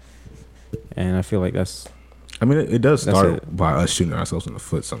starts. And I feel like that's. I mean, it does That's start it. by us shooting ourselves in the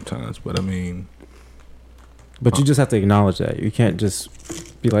foot sometimes, but I mean, But you just have to acknowledge that. You can't just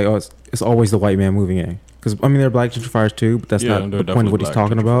be like, oh, it's always the white man moving in. Because, I mean, there are black gentrifiers too, but that's Yeah, not there the are point of what definitely he's black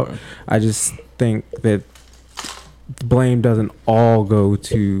talking about. gentrifiers. I just think that the blame doesn't all go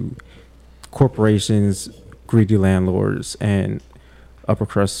to corporations, greedy landlords, and upper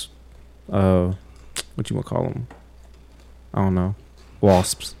crust, what you want to call them? I don't know.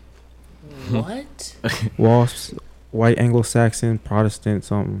 WASPs. What? WASPs, white Anglo-Saxon, Protestant,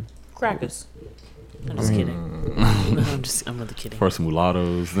 something. Crackers. I'm just kidding. I'm really kidding. First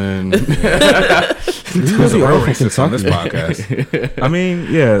mulattoes, then there's a real racist on this podcast. I mean,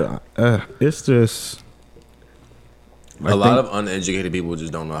 yeah, it's just A lot of uneducated people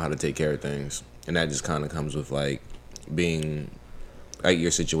just don't know how to take care of things, and that just kind of comes with like being like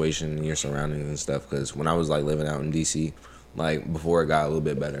your situation and your surroundings and stuff. Because when I was like living out in DC, like before it got a little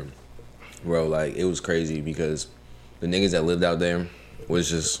bit better, bro, like it was crazy because the niggas that lived out there was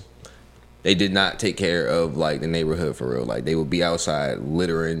just. They did not take care of like the neighborhood for real. Like they would be outside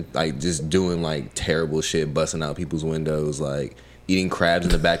littering, like just doing like terrible shit, busting out people's windows, like eating crabs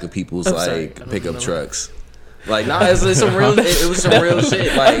in the back of people's like pickup trucks. Like it's some real. It was some real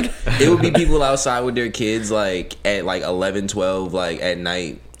shit. Like it would be people outside with their kids, like at like 11, 12, like at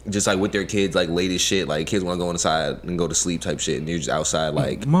night, just like with their kids, like late as shit. Like kids want to go inside and go to sleep type shit, and they're just outside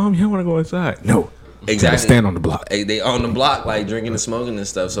like, Mom, you don't want to go inside? No. Exactly. Stand on the block. They on the block, like drinking and smoking and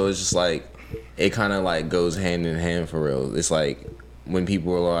stuff. So it's just like it kind of like goes hand in hand for real. It's like when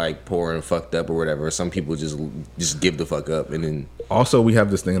people are like poor and fucked up or whatever. Some people just give the fuck up, and then Also, we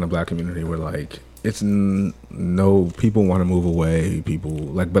have this thing in the black community where like it's no people want to move away. People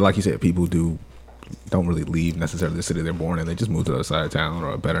like, but like you said, people don't really leave necessarily the city they're born in. They just move to the other side of town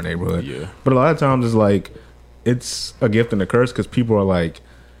or a better neighborhood. Yeah. But a lot of times it's like it's a gift and a curse because people are like.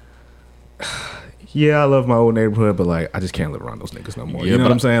 Yeah, I love my old neighborhood, but like I just can't live around those niggas no more. Yeah, You know but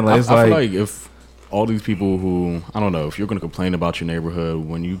what I'm saying? Like, it's I feel like, like if all these people who I don't know, if you're going to complain about your neighborhood,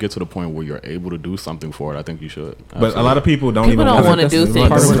 when you get to the point where you're able to do something for it, I think you should. but a lot of people don't People even don't wanna wanna do that's things.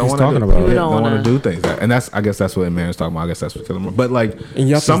 part of what Don't he's wanna talking do- about. People Yeah, don't don't want wanna- to do things, and that's I guess that's what Aaron's talking about. I guess that's because but like And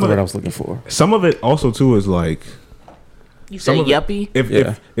yuppie is some the of word I it, was looking for. some of it also too is like You some say of it-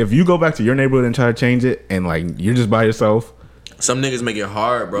 yuppie? if you go back to your neighborhood and try to change it, and like you're just by yourself. some niggas make it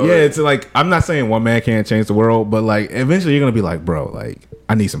hard, bro. Yeah, it's like I'm not saying one man can't change the world, but like eventually you're gonna be like, bro, like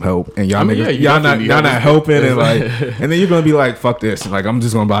I need some help, and y'all I mean, niggas, yeah, you y'all definitely not need help. helping, and like, and then you're gonna be like, fuck this, like I'm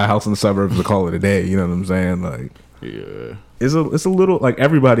just gonna buy a house in the suburbs to call it a day. You know what I'm saying? Like, Yeah. it's a little like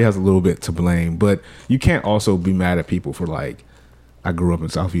everybody has a little bit to blame, but you can't also be mad at people for like, I grew up in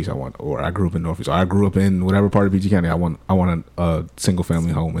Southeast, or I grew up in Northeast, or I grew up in whatever part of PG County. I want a single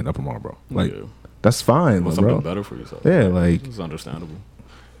family home in Upper Marlboro. Like, Yeah. that's fine, Want bro. something better for yourself. Yeah, like It's understandable.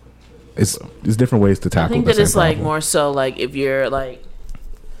 it's different ways to I tackle. think the that same it's like problem. more so like if you're like,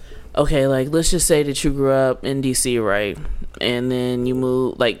 okay, like let's just say that you grew up in DC, right? And then you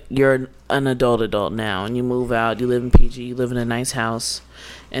move, like you're an adult now, and you move out, you live in PG, you live in a nice house,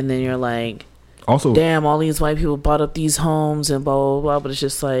 and then you're like, Also, damn, all these white people bought up these homes and blah blah blah. But it's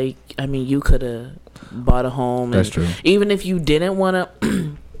just like, I mean, you could have bought a home. That's and true. Even if you didn't want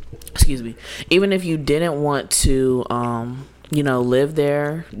to, excuse me, even if you didn't want to, live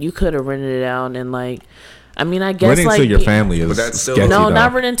there, you could have rented it out and like, I mean, I guess renting like to your family is But that's still- sketchy, no, though.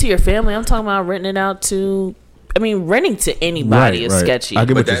 not renting to your family. I'm talking about renting it out to. I mean, renting to anybody is sketchy. I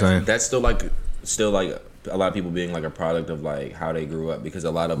get But what you're saying. that's still like a lot of people being like a product of like how they grew up, because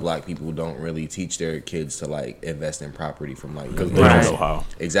a lot of black people don't really teach their kids to like invest in property from like Because young they Right. don't know how.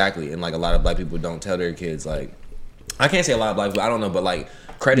 Exactly. And like a lot of black people don't tell their kids, like, I can't say a lot of black people, I don't know, but like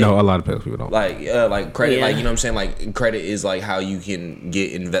credit, No, a lot of people don't. like credit, Yeah. like, you know what I'm saying, like credit is like how you can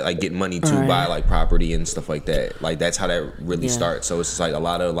get money to Right. buy like property and stuff like that. Like that's how that really Yeah. starts. So it's just like a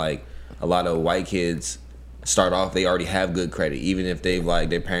lot of white kids start off, they already have good credit, even if they've like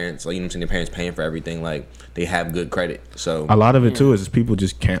their parents, like, you know what I'm saying, their parents paying for everything, like they have good credit. So A lot of it too is just people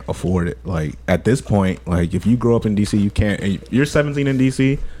just can't afford it. Like at this point, like if you grow up in DC, you can't. And you're 17 in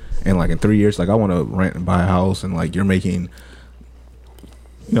DC, and like in 3 years, like I want to rent and buy a house, and like you're making,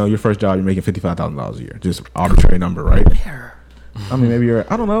 your first job, you're making $55,000 a year, just arbitrary number, right? I mean, maybe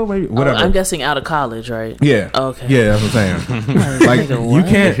I don't know, maybe whatever. I'm guessing out of college, right? Yeah. Okay. Yeah, that's what I'm saying. Like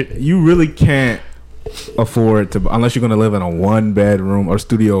Nigga, what? you really can't afford to, unless you're gonna live in a 1-bedroom or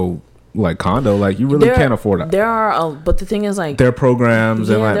studio like condo. Like you really can't afford that. There are, but the thing is, like, There are programs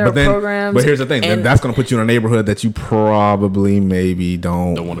and Yeah, like, there but are then, programs, but here's the thing, then and- that's gonna put you in a neighborhood that you probably maybe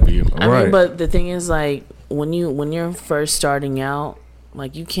don't Don't want to be in. I right. mean, but the thing is, like, when you're first starting out,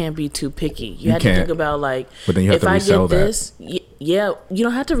 Like, you can't be too picky. You You have to can't. think about, like, But then you have if to I resell get that. this, yeah, you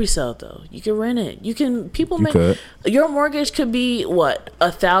don't have to resell it though. You can rent it. You can. People You make could. your mortgage could be what,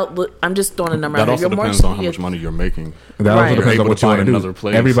 1,000. I'm just throwing a number That out also here. Your depends mortgage on how could much be money you're making. That Right. also depends You're on what able you to want to buy do. another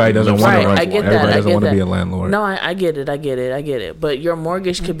place Everybody and doesn't live want Right, to run. I get that. Everybody I doesn't get want to that. be a landlord. No, I get it. I get it. But your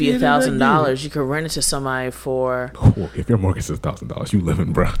mortgage could be $1,000. You could rent it to somebody for. Cool. If your mortgage is $1,000, you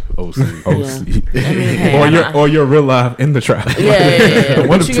living, bro. OC. OC. I mean, hey, or I you're don't- or you're real life in the trap. Yeah. One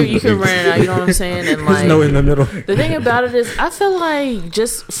But of two you can things. rent it out. You know what I'm saying? And There's like, no in the middle. the thing about it is, I feel like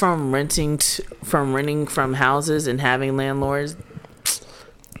just from renting from houses and having landlords,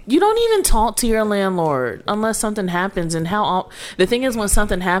 you don't even talk to your landlord unless something happens. And the thing is, when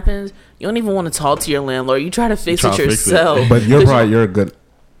something happens, you don't even want to talk to your landlord. You try to fix it yourself. But you're 'Cause probably you're a good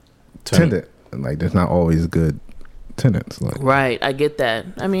tenant. Like there's not always good tenants. Like Right, I get that.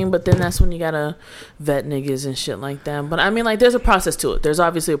 I mean, but then that's when you gotta vet niggas and shit like that. But I mean, like, there's a process to it. There's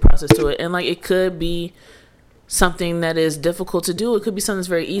obviously a process to it, and like, it could be something that is difficult to do. It could be something that's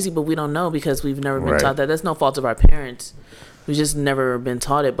very easy, but we don't know because we've never been Right. taught that. That's no fault of our parents. We've just never been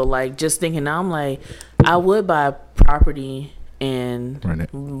taught it. But like, just thinking now, I'm like, I would buy property and Rent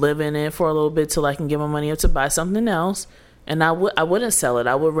it. live in it for a little bit till I can get my money up to buy something else. And I wouldn't sell it.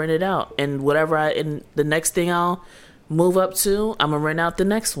 I would rent it out. And and the next thing I'll move up to, I'm gonna rent out the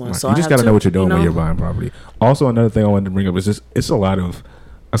next one. So you I just have got to know what you're doing you when know? you're buying property. Also, another thing I wanted to bring up is just it's a lot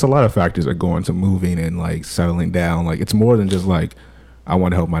of factors that go into moving and like settling down. Like it's more than just like I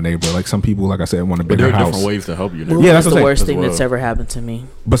want to help my neighbor. Like some people, like I said, want a But bigger there are house. different ways to help you. Moving Yeah, that's is what the I'm worst saying. thing As well. that's ever happened to me.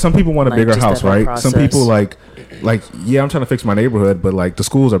 But some people want a Like, bigger just house, that whole right? Some process. people like yeah, I'm trying to fix my neighborhood, but like the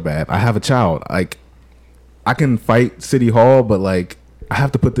schools are bad. I have a child. Like I can fight City Hall, but like I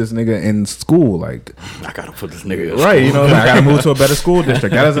have to put this nigga in school. Like I gotta put this nigga in right, you know, school. I gotta move to a better school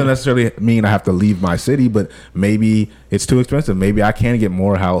district. That doesn't necessarily mean I have to leave my city, but maybe it's too expensive. Maybe I can get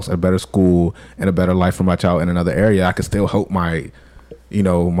more house, a better school, and a better life for my child in another area. I can still help my, you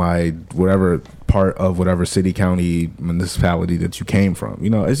know, my whatever part of whatever city, county, municipality that you came from. You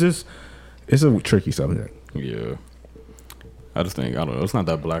know, it's a tricky subject. Yeah. I just think, I don't know, it's not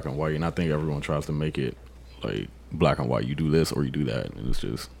that black and white, and I think everyone tries to make it like black and white. You do this or you do that, and it's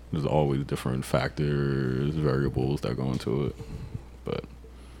just there's always different factors, variables that go into it. But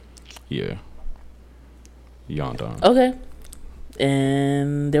yeah, Yondan. Okay.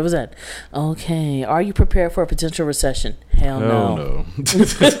 And there was that. Okay. Are you prepared for a potential recession? Hell no. no.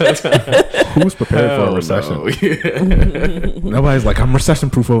 Who's prepared for a Hell recession? no. Yeah. Nobody's like, I'm recession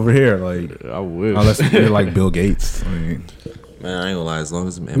proof over here. Like I wish. unless you're like Bill Gates. I mean, Man, I ain't gonna lie. As long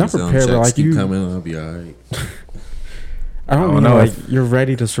as the Not Amazon prepared, but checks like keep you- coming, I'll be alright. I don't don't know. know Like if- you're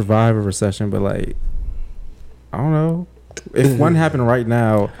ready to survive a recession, but like I don't know. If one happened right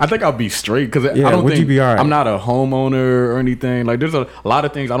now, I think I'll be straight because Yeah, I don't would you think be all right? I'm not a homeowner or anything. Like there's a lot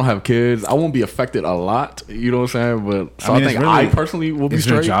of things. I don't have kids. I won't be affected a lot. You know what I'm saying? But so I, mean, it's think really- I personally will be it's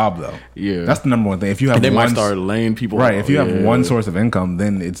straight. your job though. Yeah, That's the number one thing. If you have and they might one start laying people right, off. if you have Yeah. one source of income,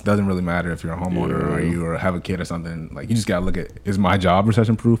 then it doesn't really matter if you're a homeowner Yeah. or you or have a kid or something. Like you just gotta look at, is my job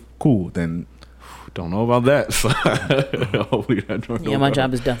recession proof? Cool. Then Don't know about that. So hopefully that don't Yeah, go my well.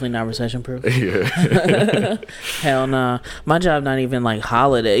 job is definitely not recession proof. Yeah. Hell nah. My job not even like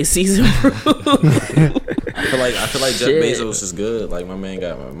holiday season proof. I feel like Jeff Shit. Bezos is good. Like my man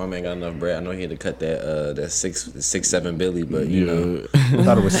got enough bread. I know he had to cut that 6-7 Billy, but you know, I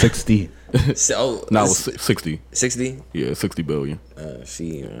thought it was 60. so No, it was 60. 60. Yeah, 60 billion.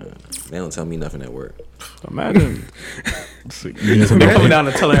 They don't tell me nothing at work. Imagine. You're coming down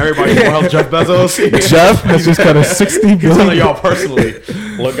and telling everybody you want to help Jeff Bezos. Jeff has just cut a 60 He's telling billion. y'all personally.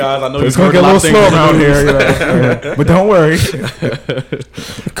 Look, guys, I know It's you've gonna heard get a a lot little of things slow in the around news. here. But don't worry,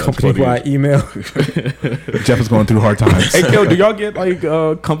 company wide email. Jeff is going through hard times. Hey, yo, do y'all get like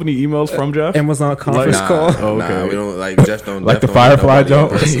company emails from Jeff? Amazon conference Nah, call. Oh, okay. nah, we don't like Jeff. Don't Like Jeff the don't let Firefly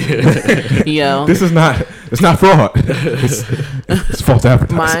nobody in joke? person. Yo. This is not. It's not fraud. It's false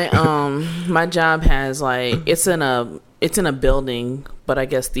advertising. My job has like it's in a building, but I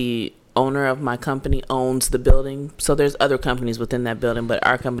guess the owner of my company owns the building. So there's other companies within that building, but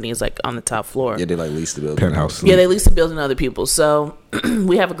our company is like on the top floor. Yeah, they like lease the building. Penthouse. Yeah, they lease the building to other people. So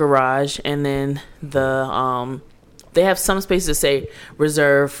we have a garage, and then they have some spaces that say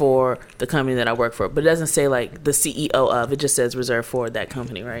reserved for the company that I work for, but it doesn't say like the CEO of. It just says reserved for that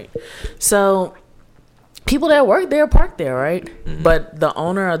company, right? So people that work there park there, right? Mm-hmm. But the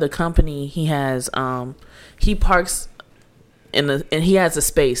owner of the company, he has he parks and he has a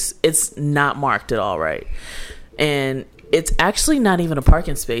space. It's not marked at all, right? And it's actually not even a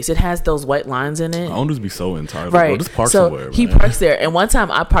parking space. It has those white lines in it. Owners be so entitled. Right. Bro, just park so somewhere, he man. parks there. And one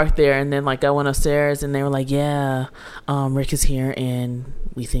time I parked there, and then like I went upstairs, and they were like, "Yeah, Rick is here, and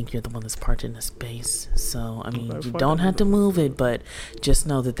we think you're the one that's parked in the space. So I mean, you don't have to move it, but just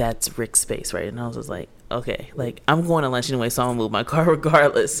know that that's Rick's space, right?" And I was just like, "Okay, like I'm going to lunch anyway, so I'm gonna move my car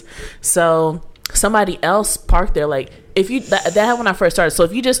regardless." So somebody else parked there. Like if you that happened when I first started. So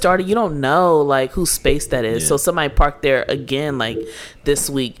if you just started, you don't know like whose space that is. So somebody parked there again like this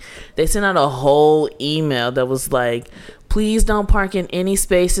week. They sent out a whole email that was like, please don't park in any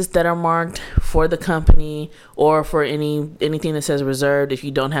spaces that are marked for the company or for anything that says reserved. If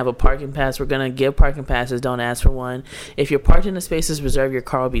you don't have a parking pass, we're gonna give parking passes. Don't ask for one. If you're parked in the spaces reserved, your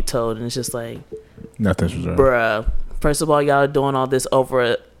car will be towed. And it's just like, Nothing's reserved. bruh. First of all, y'all are doing all this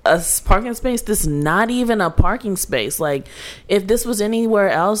over a parking space. This is not even a parking space. Like if this was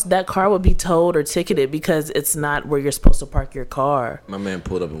anywhere else, that car would be towed or ticketed because it's not where you're supposed to park your car. My man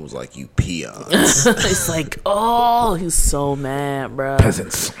pulled up and was like, "You peons." It's like, oh, he's so mad, bro.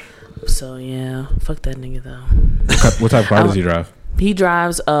 Peasants. So yeah, fuck that nigga though. What type of car does he drive? He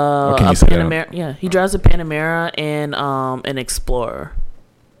drives a can you say that? Panamera. Yeah, he drives a Panamera and an Explorer,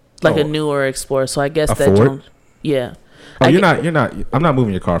 like a newer Explorer. So I guess A that Ford? John, yeah. Oh, I you're get- not. I'm not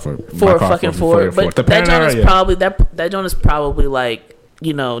moving your car for for my a car fucking for Ford. But The that joint Panamera, is yeah. probably that joint is probably like,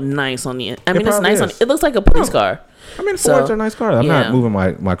 you know, nice on the. I mean, it's probably nice on. is. It looks like a police car. I mean, So, Fords are nice cars. I'm yeah. not moving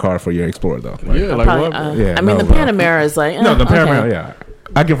my car for your Explorer though. Like, Yeah, like Probably, what? Yeah, I mean, no, the bro. Panamera is like no, the okay. Panamera. Yeah,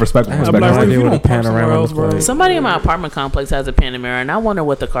 I give respect. I have Respect. no like, idea if you what a don't park somewhere panorama else, looks bro. like. Somebody in my apartment complex has a Panamera, and I wonder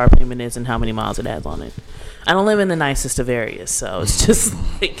what the car payment is and how many miles it has on it. I don't live in the nicest of areas, so it's just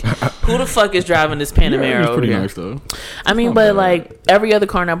like, who the fuck is driving this Panamera It's over pretty here? nice though. I mean, not but bad. like every other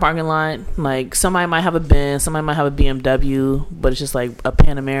car in that parking lot, like somebody might have a Benz, somebody might have a BMW, but it's just like a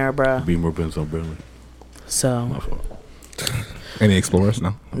Panamera, bruh. Beamer Benz on Bentley. So My fault. Any Explorers?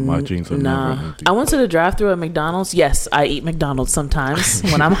 No. My jeans are never nah, empty. I went to the drive-thru at McDonald's. Yes, I eat McDonald's sometimes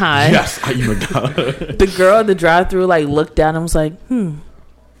when I'm high. Yes, I eat McDonald's. The girl at the drive-thru like looked down and was like,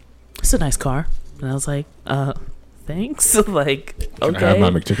 it's a nice car. And I was like, thanks. Like, Can I have okay. my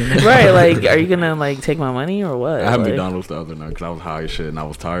McChicken? Right, like, are you gonna like take my money or what? I had Like, McDonald's the other night because I was high as shit and I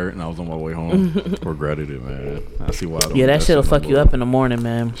was tired and I was on my way home. Regretted it, man. I see why. I don't Yeah, do that shit'll shit fuck no you more. up in the morning,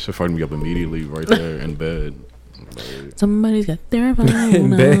 man. Shit fucked me up immediately right there in bed. Somebody's got their phone In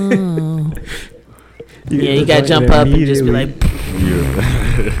bed. on. Yeah, you gotta jump up and just be like,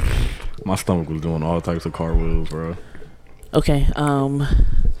 Yeah. My stomach was doing all types of cartwheels, bro. okay,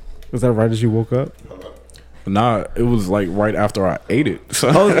 Was that right as you woke up? Nah, it was like right after I ate it. So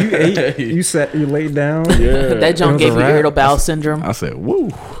Oh, you ate. You laid down. yeah. that junk was a gave you wrap. irritable bowel syndrome. I said, "Woo,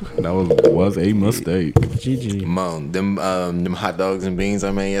 that was a mistake." GG. Moan, them hot dogs and beans I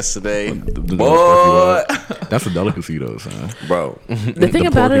made yesterday. The Boy, That's a delicacy though, son. bro. The thing the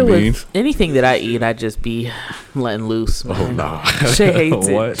about pork it and with beans. anything that I eat, I just be letting loose. Oh Man. nah. She hates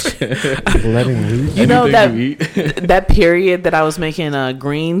it. What? Letting loose. You know Anything that you eat? that period that I was making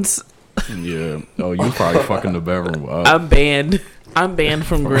greens. Yeah. Oh, you probably fucking the bedroom up. I'm banned. I'm banned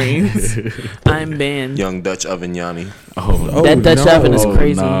from greens. I'm banned. Young Dutch oven Yanni. Oh, That Dutch oven is oh,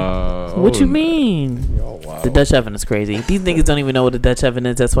 crazy. nah. What you Oh, mean? The Dutch oven is crazy. These niggas don't even know what a Dutch oven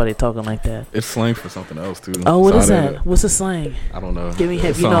is. That's why they talking like that. It's slang for something else too. Oh, what So is I that? didn't- What's the slang? I don't know. Give me It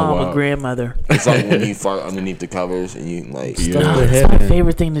hip. You sound know I'm a wild. grandmother. It's like when you fart underneath the covers and you like. Yeah. Oh, the it's head my in.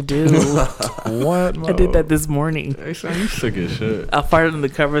 favorite thing to do. What? I did that this morning. Hey, son, you sick as shit. I farted in the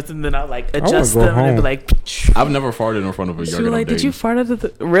covers and then I like wanna adjust go them and be home. like. I've never farted in front of a She young was like, girl. "Did you fart at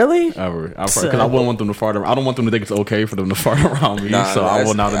the really?" Ever. Because So- I wouldn't want them to fart. I don't want them to think it's okay for them to fart around me. Nah, so I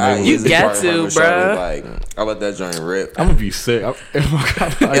will not enable You it. usually got fart in front to, of a shoulder, bruh. Like I let that joint rip. I'm gonna be sick. Like,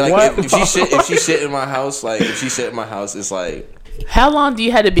 And, what? if she shit in my house, like if she shit in my house, it's like How long do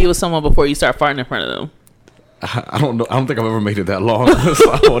you have to be with someone before you start farting in front of them? I don't know. I don't think I've ever made it that long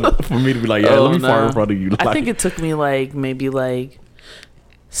so for me to be like, yeah, Oh, let me no. fart in front of you. I Like, think it took me like maybe like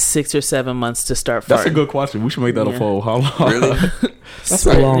 6 or 7 months to start farting. that's a good question. We should make that Yeah. a poll. How long? really. That's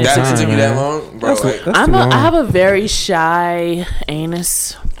a long That time, took you that man. long, bro. That's, Like, that's I too long. have a very shy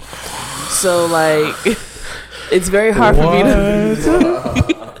anus, so like it's very hard for me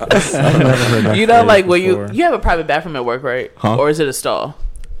to. I've never heard that You know, phrase like when before. you have a private bathroom at work, right? Huh? Or is it a stall?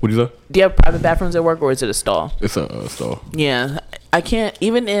 What do you say? Do you have private bathrooms at work, or is it a stall? It's a stall. Yeah, I can't,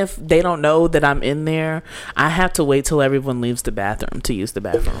 even if they don't know that I'm in there, I have to wait till everyone leaves the bathroom to use the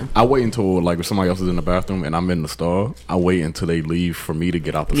bathroom. I wait until, like, if somebody else is in the bathroom and I'm in the stall, I wait until they leave for me to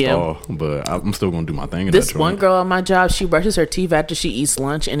get out the stall. But I'm still going to do my thing. This one girl on my job, she brushes her teeth after she eats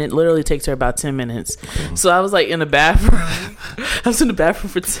lunch, and it literally takes her about 10 minutes. So I was, like, in the bathroom. I was in the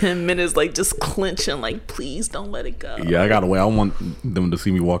bathroom for 10 minutes, like, just clenching, like, please don't let it go. Yeah, I got to wait. I don't want them to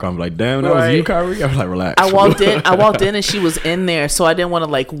see me walk out and be like, damn, that was you, Kyrie? I was like, relax. I walked in and she was in there, so I didn't want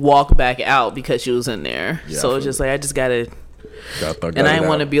to like walk back out because she was in there. Yeah, so it's just like I just gotta and I didn't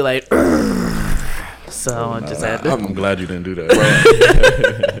want to be like so I just had to. I'm glad you didn't do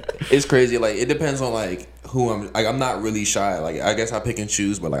that. It's crazy. Like, it depends on like who I'm. Like, I'm not really shy. Like, I guess I pick and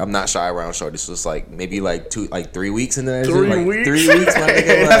choose, but like I'm not shy around shorty. So it's like maybe like 3 weeks in there. 3 weeks. 3 weeks. My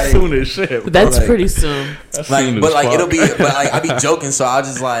nigga, like, that's soon as shit. That's like, pretty soon. That's like, soon but like fuck. it'll be. But like I be joking, so I'll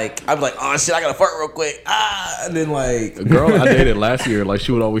just like I'm like, oh shit, I gotta fart real quick. And then like a girl I dated last year, like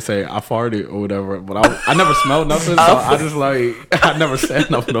she would always say I farted or whatever, but I never smelled nothing. So I just like I never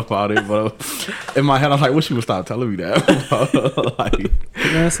said nothing about it. But in my head, I'm like, wish she would stop telling me that. Like,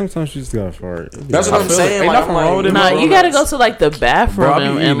 man, sometimes you just gotta fart. That's what I'm saying. Ain't nothing wrong with it. Nah, you gotta go to like the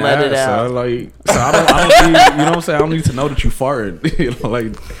bathroom and let it out. So, like, so I don't need, you know what I'm saying? I don't need to know that you farted. You know,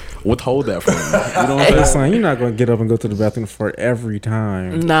 like, withhold that from me. You know what I'm saying? You're not gonna get up and go to the bathroom for every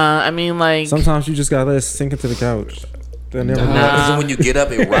time. Nah, I mean like sometimes you just gotta let it sink into the couch. Because when you get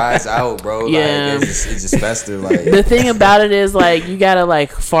up, it rides out, bro. Yeah. Like, it's just fester. Like, the thing about it is like you gotta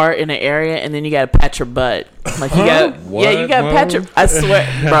like fart in an area and then you gotta pat your butt. Like you got, you gotta pat your. I swear,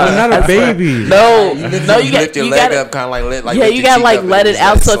 bro. I'm not a baby. No, you lift your leg up, kind of like yeah, you gotta like let it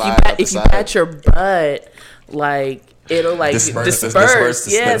out. So if you pat your butt, like. It'll like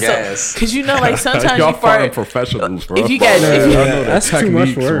disperse. Yeah, so because you know, like sometimes y'all you fart. Professionals, bro. If you got, that's too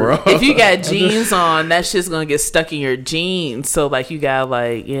much work. If you got jeans on, that shit's gonna get stuck in your jeans. So like you got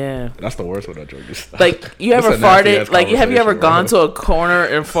like That's the worst when that joke is. Like you ever farted? Like have you ever gone to a corner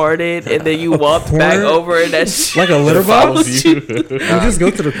and farted and then you walked back over and that shit like a litter box? You just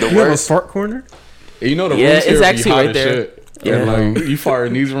go to the you have a fart corner. You know the rooms it's actually right there. Shit. Yeah, and like you fart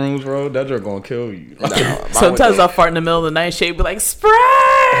in these rooms, bro. That joke gonna kill you. Sometimes I'll fart in the middle of the night. Shade be like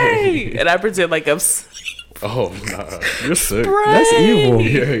spray, and I pretend like I'm. Oh nah, you're sick. Spray. That's evil.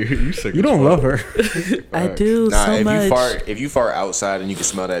 Yeah, you sick. You don't love her. I do so much. If you fart outside and you can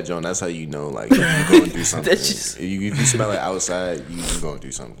smell that joint, that's how you know like you're going through something. If you smell it outside, you're going to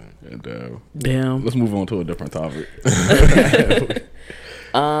do something. Yeah, damn. Let's move on to a different topic. But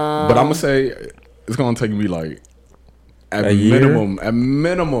I'm gonna say it's gonna take me like. At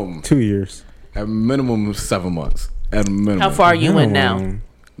minimum 2 years. At minimum 7 months. At minimum. How far are you in now?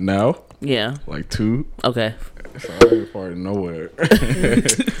 Now? Yeah. Like 2. Okay. So I ain't farting nowhere.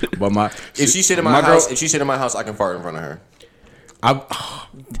 But if she sit in my house, I can fart in front of her.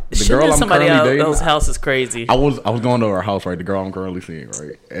 The girl I'm somebody currently dating, else's house is crazy. I was going to her house, right? The girl I'm currently seeing,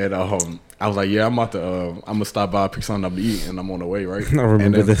 right? And I was like, yeah, I'm gonna stop by, pick something up to eat, and I'm on the way, right? I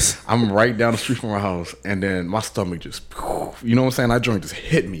remember this. I'm right down the street from her house, and then my stomach just, you know what I'm saying? That joint just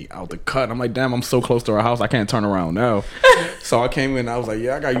hit me out the cut. I'm like, damn, I'm so close to her house, I can't turn around now. So I came in, I was like,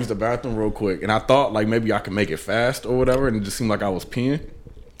 yeah, I gotta use the bathroom real quick, and I thought like maybe I could make it fast or whatever, and it just seemed like I was peeing.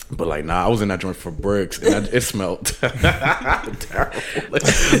 But like, nah, I was in that joint for bricks, and it smelled terrible.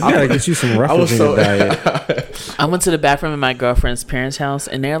 You gotta get you some Ruffles in your diet. I went to the bathroom in my girlfriend's parents' house,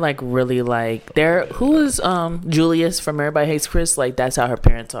 and they're like really like who is Julius from Everybody Hates Chris? Like that's how her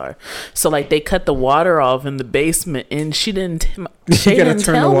parents are. So like they cut the water off in the basement, and she didn't. She gotta didn't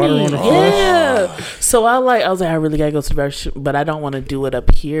turn tell the water me. on. Yeah. So I was like, I really gotta go to the bathroom, but I don't want to do it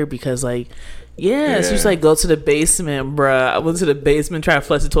up here because like. Yeah, so she's like, go to the basement, bruh. I went to the basement trying to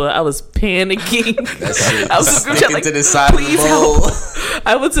flush the toilet. I was panicking. That's it. I was in the group chat like, to the side please of the bowl. help.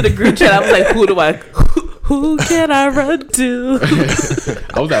 I went to the group chat. I was like, who can I run to?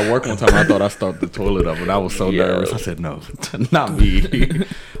 I was at work one time. I thought I started the toilet up, and I was so nervous. I said, no, not me.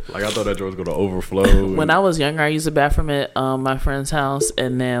 Like, I thought that door was going to overflow. When I was younger, I used the bathroom at my friend's house,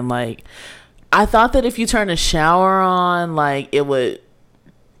 and then, like, I thought that if you turn the shower on, like, it would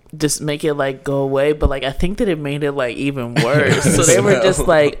just make it like go away, but like I think that it made it like even worse. So they were just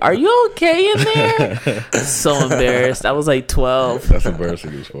like, "Are you okay in there?" So embarrassed. I was like 12. That's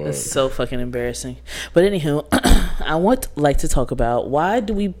embarrassing as fuck. It's so fucking embarrassing. But anywho, I would like to talk about why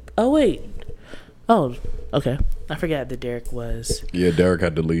do we? Oh wait. Oh, okay. I forgot that Derek was. Yeah, Derek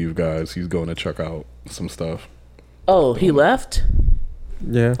had to leave, guys. He's going to check out some stuff. Oh, he left.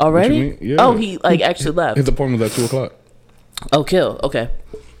 Yeah. Already? Yeah. Oh, he like actually left. His appointment was at 2:00. Oh, kill. Okay.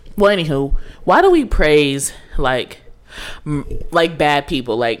 Well, anywho, why do we praise like bad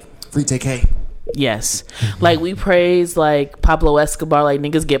people? Like free TK. Yes. Like, we praise, like, Pablo Escobar. Like,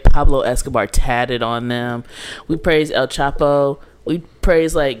 niggas get Pablo Escobar tatted on them. We praise El Chapo. We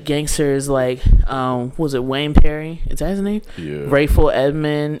praise, like, gangsters like, was it Wayne Perry? Is that his name? Yeah. Rayful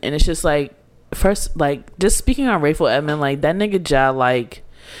Edmond. And it's just, like, first, like, just speaking on Rayful Edmond, like, that nigga Ja, like,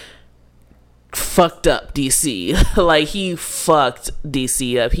 fucked up DC. Like, he fucked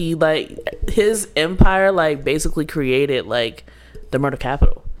DC up. He, like, his empire, like, basically created, like, the murder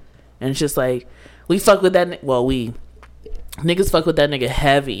capital. And it's just like, we fuck with that. Niggas fuck with that nigga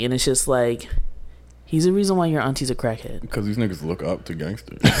heavy. And it's just like, he's the reason why your auntie's a crackhead. Because these niggas look up to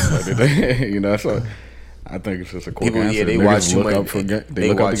gangsters. Like, you know, so I think it's just a quick answer. Yeah, they Niggas watch too look much. up for They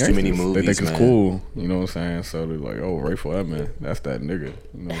look up watch to too many gangsters. movies. They think it's man. cool. You know what I'm saying? So they're like, oh, Rayful Edmond, that's that nigga.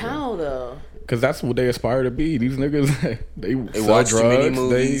 You know How though? Because that's what they aspire to be. These niggas, they sell watch drugs. too many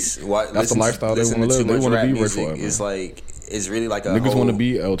movies. That's the lifestyle they want to live. They want to be Rayful Edmond. It's like, it's really like a Niggas whole, want to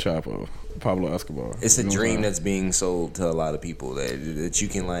be El Chapo, Pablo Escobar. It's a You know what I'm dream saying? that's being sold to a lot of people that you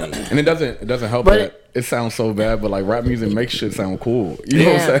can like. And it doesn't help But that it sounds so bad, but like rap music makes shit sound cool. You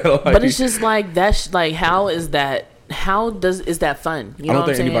know what I'm saying? Like, but it's just like that's like, how is that? How is that fun? You know I don't what I'm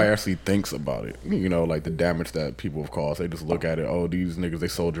think saying? anybody actually thinks about it. You know, like the damage that people have caused. They just look at it. Oh, these niggas, they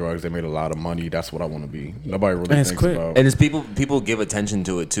sold drugs. They made a lot of money. That's what I want to be. Nobody really it's thinks quick. about. And it's people give attention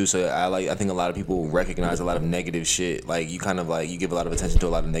to it too. So I think a lot of people recognize a lot of negative shit. Like you kind of like you give a lot of attention to a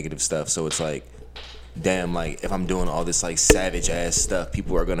lot of negative stuff. So it's like, damn, like if I'm doing all this like savage ass stuff,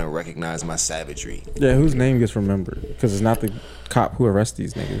 people are gonna recognize my savagery. Yeah, whose name gets remembered? Because it's not the cop who arrests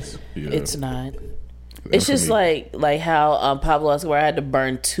these niggas. Yeah. It's not. And It's for just me- like how Pablo Escobar had to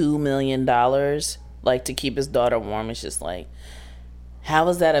burn $2 million like to keep his daughter warm. It's just like, how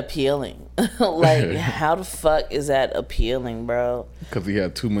is that appealing? Like, how the fuck is that appealing, bro? Because he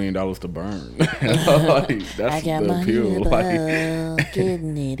had $2 million to burn. Like, that's I got the money appeal. to Like, burn,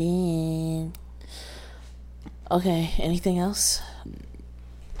 getting it in. Okay, anything else?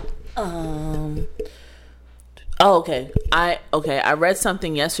 Oh, okay. I read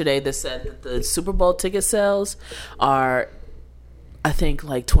something yesterday that said that the Super Bowl ticket sales are, I think,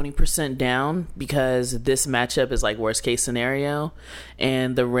 like 20% down because this matchup is like worst case scenario,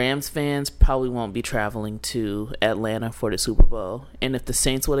 and the Rams fans probably won't be traveling to Atlanta for the Super Bowl. And if the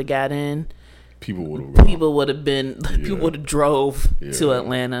Saints would have got in, people would have people would have drove to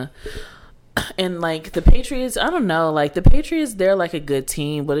Atlanta. And like the Patriots, I don't know, like the Patriots, they're like a good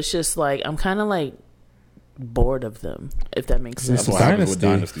team, but it's just like I'm kind of like bored of them, if that makes sense. That's what happens with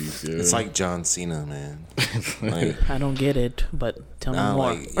dynasties. Yeah. It's like John Cena, man. Like, I don't get it, but tell me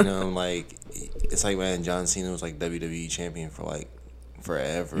more. like, you know, like it's like, man, John Cena was like WWE champion for like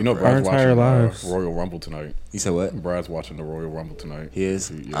forever. You know, bro. Brad's Our entire watching lives. Royal Rumble tonight. You said what? Brad's watching the Royal Rumble tonight. He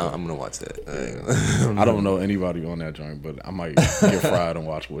is. Yeah. I'm gonna watch that. I don't know anybody on that joint, but I might get fried and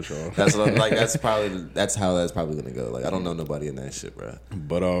watch with y'all. That's what, like that's how that's probably gonna go. Like I don't know nobody in that shit, bro.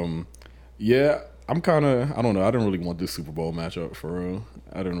 But yeah, I'm kind of, I don't know. I didn't really want this Super Bowl matchup for real.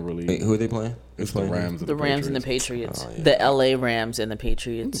 I didn't really. Wait, who are they playing? It's the Rams. And The Rams and the Patriots. Oh, yeah. The LA Rams and the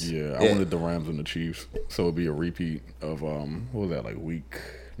Patriots. Yeah, I wanted the Rams and the Chiefs, so it'd be a repeat of what was that, like week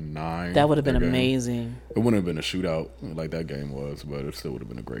 9? That would have been their game. amazing. It wouldn't have been a shootout like that game was, but it still would have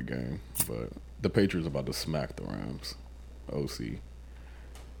been a great game. But the Patriots about to smack the Rams. OC.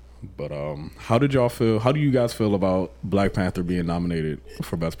 But how did y'all feel? How do you guys feel about Black Panther being nominated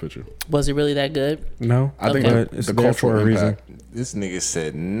for Best Picture? Was it really that good? No, I think but the, it's the there cultural for a reason. impact. This nigga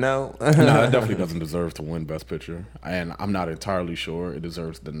said no. No, it definitely doesn't deserve to win Best Picture, and I'm not entirely sure it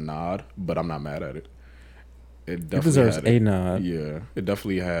deserves the nod, but I'm not mad at it. It definitely deserves had a nod. Yeah, it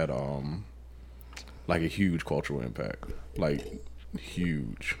definitely had like a huge cultural impact, like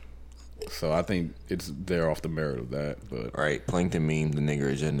huge. So I think it's there off the merit of that, but Right, Plankton meme, the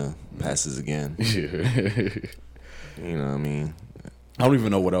nigger agenda passes again. yeah. You know what I mean? I don't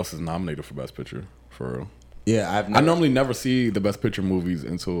even know what else is nominated for Best Picture, for real. Yeah, I normally never see the Best Picture movies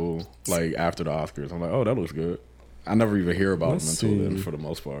until like after the Oscars. I'm like, oh, that looks good. I never even hear about Let's them until see. then, for the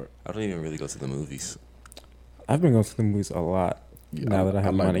most part. I don't even really go to the movies. I've been going to the movies a lot now that I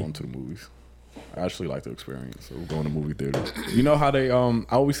have like money. going to the movies. I actually like the experience of going to movie theaters. You know how they I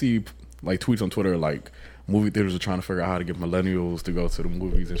always see like tweets on Twitter like movie theaters are trying to figure out how to get millennials to go to the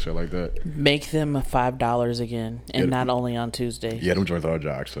movies and shit like that. Make them $5 again, and Yeah, not only on Tuesdays. Yeah, them joints are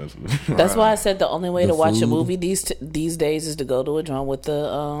jack expensive. That's why I said the only way The to watch a food. movie these days is to go to a joint with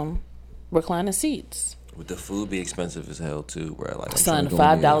the recliner seats. Would the food be expensive as hell too? Where like I'm Son, trying to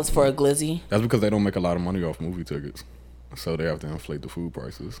go in there. $5 for a glizzy. That's because they don't make a lot of money off movie tickets, so they have to inflate the food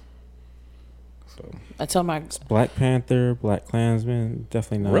prices. So I tell my Black Panther, Black Klansman,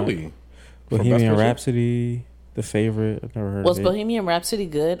 definitely not. really, For Best Bohemian Picture? Rhapsody. The Favorite. I've never heard Was of it. Bohemian Rhapsody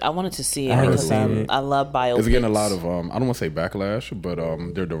good? I wanted to see it I haven't because seen it. I love biopics. It's getting a lot of I don't want to say backlash, but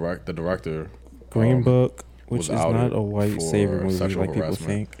the director Green Book, which was is outed not a white for savior movie sexual like people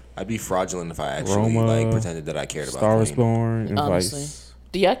harassment. think. I'd be fraudulent if I actually Roma, like pretended that I cared about Star is Queen. Born, and Honestly. Vice.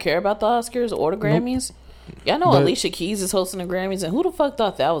 Do y'all care about the Oscars or the Grammys? Y'all know But- Alicia Keys is hosting the Grammys, and who the fuck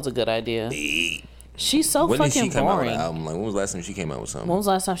thought that was a good idea? She's so When did she fucking come out with boring. an album? Like, when was the last time she came out with something? When was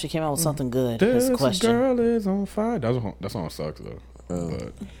the last time she came out with something good? That's the This question. girl is on fire. That song sucks though.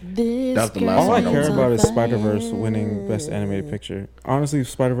 But This That's the last All I song care was about is girl Spider Verse winning Best Animated Picture. Honestly,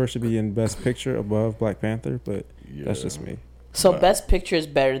 Spider Verse should be in Best Picture above Black Panther, but that's Yeah. just me. So Best Picture is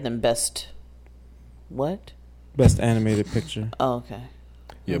better than Best. What? Best Animated Picture. Oh, okay.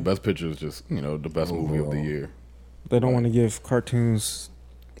 yeah, Best Picture is just the best movie of the year, They don't want to give cartoons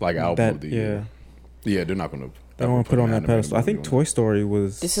like album that. of the Yeah, year. Yeah, they're not gonna. they don't want to put it on that pedestal. I think Toy Story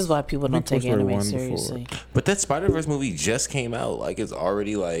was. This is why people I don't think take Toy Story anime won before. seriously. But that Spider-Verse movie just came out. Like, it's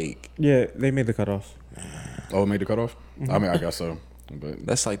already like, Yeah, they made the cutoff. Oh, it made the cutoff. I mean, I guess so, but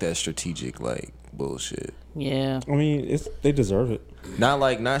that's like that strategic like bullshit. Yeah. I mean, they deserve it.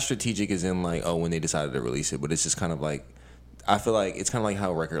 Not strategic as in like, oh, when they decided to release it, but it's just kind of like, I feel like it's kind of like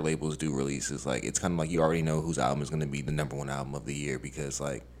how record labels do releases. Like, it's kind of like you already know whose album is going to be the #1 album of the year because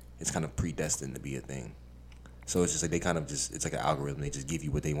like it's kind of predestined to be a thing. So it's just like they kind of just, it's like an algorithm. They just give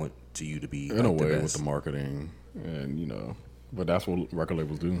you what they want to you to be. in like, a way the with best. the marketing and but that's what record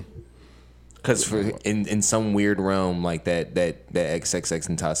labels do. Because for in some weird realm like that XXX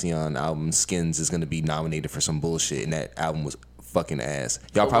Tentacion album Skins is going to be nominated for some bullshit, and that album was fucking ass.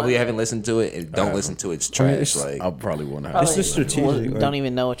 Y'all probably haven't listened to it. And don't listen to it. It's trash. I mean, it's- like I probably wouldn't have. It's just strategic. Well, like- don't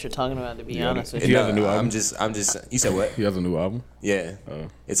even know what you're talking about, to be Yeah, honest with he you. has a new album? I'm just. You said what? He has a new album. Yeah. Oh.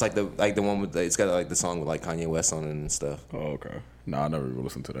 It's like the one with it's got like the song with like Kanye West on it and stuff. Oh, okay. No, I never even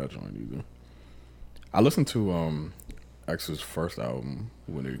listened to that joint either. I listened to X's first album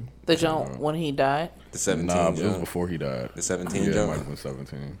when he The joint when he died. The 17 Nah, it was jump. before he died. The 17 Yeah, it jump? might have been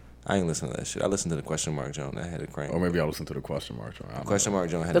 17. I ain't listen to that shit. I listened to the question mark joint that had a crank. Or maybe I listened to the question mark joint. I don't Question know. mark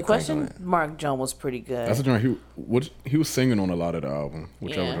joint had The a crank on question it. mark joint was pretty good. That's the joint he was singing on a lot of the album,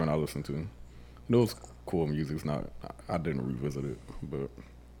 whichever Yeah. joint I listened to. It was cool music. It's not. I didn't revisit it, but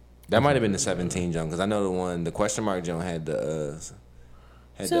That might have been the 17 jump because I know the question mark joint had the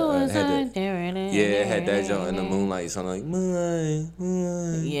had Suicide. it had that joint in the moonlight song like moonlight.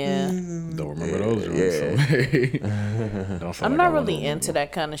 Yeah. don't remember those joints. Yeah. So don't sound I'm like not I really remember into them.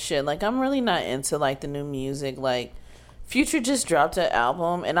 that kind of shit. Like, I'm really not into like the new music. Like, Future just dropped an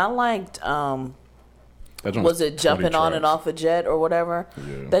album, and I liked That joint was it 20 Jumping On and tracks. Off a Jet or whatever.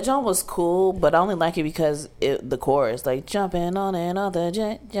 Yeah. That joint was cool, but I only like it because the chorus, like jumping on and off the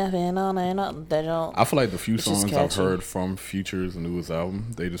jet, jumping on and off that joint. I feel like the few It's just songs I've catchy. heard from Future's newest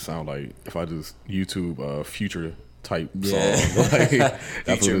album, they just sound like if I just YouTube Future type Yeah. song, like that's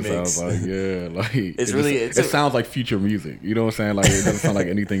what Future it mix. sounds like. Yeah, like It's it sounds like Future music. You know what I'm saying? Like it doesn't sound like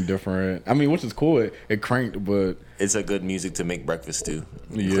anything different. I mean, which is cool. It cranked, but It's a good music to make breakfast to.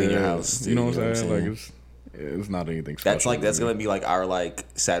 yeah, Clean your house. You know what I'm you saying? Like it's not anything that's special. that's gonna be like our like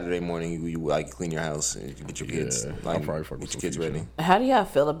Saturday morning. You like clean your house and you get your kids. Yeah, like, I'll probably fuck get with your some kids Future. ready. How do y'all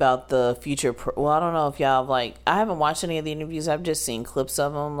feel about the Future? Well, I don't know if y'all have, like, I haven't watched any of the interviews. I've just seen clips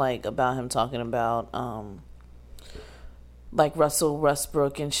of him, like about him talking about like Russell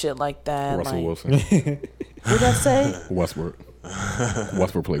Westbrook and shit like that. Russell like, Wilson, What'd I say? Westbrook.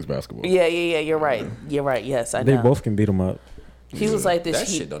 Westbrook plays basketball. Yeah. You're right. You're right. Yes, I They know. both can beat him up. He was like this. That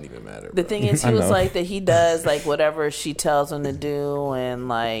he- shit don't even matter. The bro. thing is, he I was know. like that. He does like whatever she tells him to do, and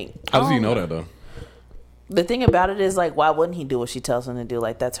like. How does I he don't know that though? The thing about it is, like, why wouldn't he do what she tells him to do?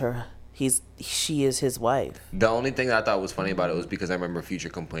 Like, that's her. She is his wife. The only thing that I thought was funny about it was because I remember Future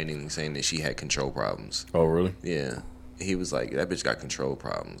complaining, saying that she had control problems. Oh really? Yeah, he was like, that bitch got control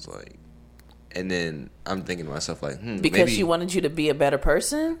problems, like. And then I'm thinking to myself, like, Because maybe, she wanted you to be a better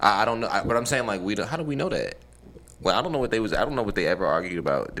person. I don't know, but I'm saying like, how do we know that? Well, I don't know what they ever argued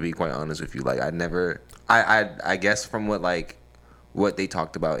about. To be quite honest with you, like, I guess from what they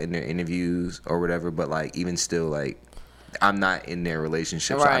talked about in their interviews or whatever, but like even still, like, I'm not in their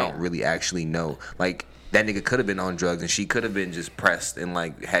relationship, so I Right. don't really actually know. Like, that nigga could have been on drugs and she could have been just pressed and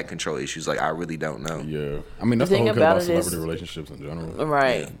like had control issues. Like, I really don't know. Yeah. I mean, that's the thing whole good about about it is- celebrity relationships in general.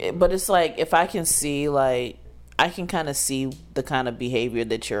 Right. But it's like, if I can see, like, I can kind of see the kind of behavior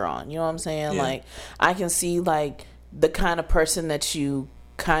that you're on. You know what I'm saying? Yeah. Like, I can see, like, the kind of person that you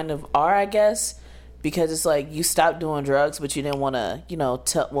kind of are, I guess. Because it's like you stopped doing drugs, but you didn't want to,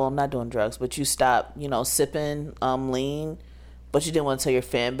 not doing drugs, but you stopped, sipping lean, but you didn't want to tell your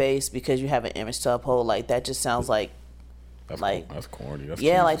fan base because you have an image to uphold. Like, that just sounds like, That's like, that's corny. That's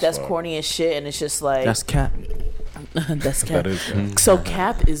yeah, cheesy like, as that's fuck. corny as shit. And it's just like, That's cat. That's cap. That is cap. So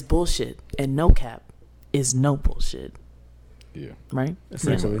cap is bullshit, and no cap is no bullshit. Yeah. Right?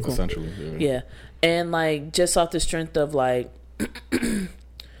 Essentially. Cool. Essentially. Yeah. Yeah. And like just off the strength of like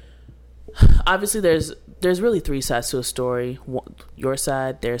obviously there's really three sides to a story. Your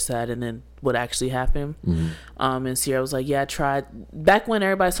side, their side, and then what actually happened. And Sierra was like, yeah, I tried. Back when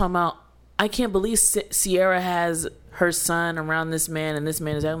everybody's talking about, I can't believe Sierra has her son around this man and this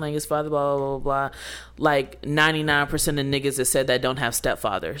man is acting like his father, blah, blah, blah, blah. Like 99% of niggas that said that don't have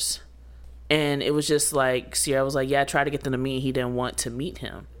stepfathers. And it was just like, Sierra was like, yeah, I tried to get them to meet. He didn't want to meet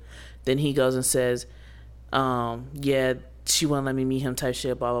him. Then he goes and says, yeah, she wouldn't let me meet him type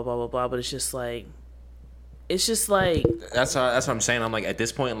shit, blah, blah, blah, blah, blah. But it's just like, that's what I'm saying. I'm like, at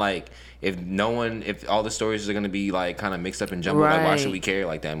this point, like, if all the stories are gonna be like kind of mixed up and jumbled, like, why should we care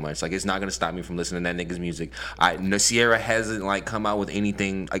like that much? Like, it's not gonna stop me from listening to that nigga's music. Sierra hasn't like come out with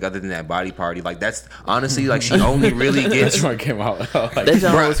anything like other than that Body Party. Like, that's honestly like she only really gets. That's when it came out. Like, that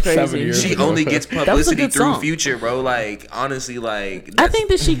song was crazy. 7 years she ago. only gets publicity through song. Future, bro. Like, honestly, like I think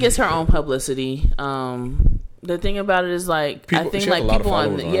that she gets her own publicity. The thing about it is like I think like people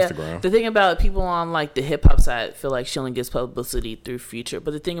on Instagram. the thing about people on like the hip hop side feel like she only gets publicity through Future.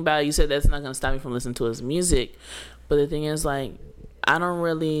 But the thing about it, you said that's not gonna stop me from listening to his music. But the thing is like I don't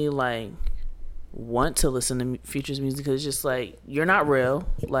really like want to listen to Future's music because it's just like you're not real.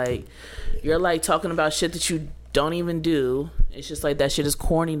 Like you're like talking about shit that you don't even do. It's just like that shit is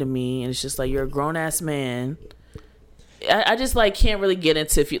corny to me, and it's just like you're a grown ass man. I just like can't really get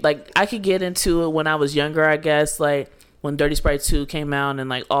into like I could get into it when I was younger, I guess, like when Dirty Sprite 2 came out and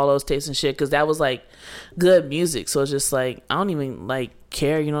like all those tapes and shit, because that was like good music. So it's just like I don't even like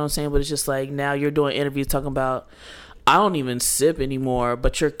care, you know what I'm saying? But it's just like now you're doing interviews talking about I don't even sip anymore,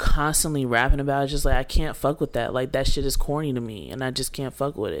 but you're constantly rapping about it. It's just like I can't fuck with that. Like that shit is corny to me, and I just can't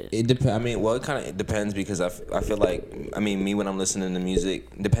fuck with it. It depends. I mean, well, it kind of depends because I feel like, I mean, me when I'm listening to music,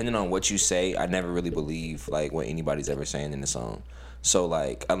 depending on what you say, I never really believe like what anybody's ever saying in the song. So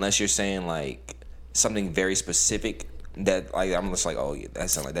like, unless you're saying like something very specific that like I'm just like, oh yeah, that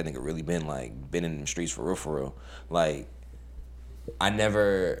sound like that nigga really been in the streets for real. Like, I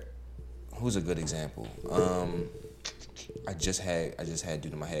never. Who's a good example? I just had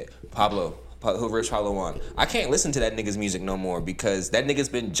dude in my head. Pablo, who Rich Pablo on. I can't listen to that nigga's music no more because that nigga's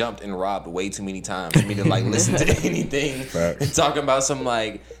been jumped and robbed way too many times for me to like listen to anything. And talking about some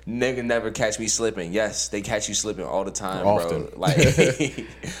like nigga never catch me slipping. Yes, they catch you slipping all the time, often. bro. Like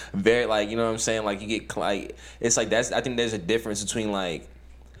very like, you know what I'm saying? Like you get like it's like that's, I think there's a difference between like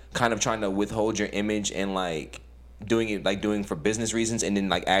kind of trying to withhold your image and like doing it like doing for business reasons and then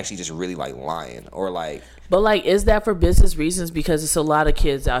like actually just really like lying or like. But like, is that for business reasons? Because it's a lot of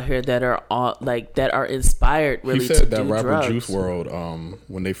kids out here that are all like that are inspired really. He said to that do rapper drugs. Juice WRLD,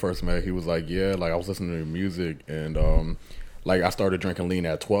 when they first met, he was like, yeah, like I was listening to your music and like I started drinking lean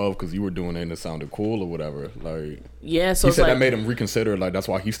at 12 because you were doing it and it sounded cool or whatever. Like yeah, so he it's said like, that made him reconsider. Like that's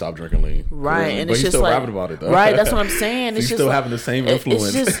why he stopped drinking lean. Right, and but it's he's just still like rapping about it though. Right, that's what I'm saying. So It's he's just still like, having the same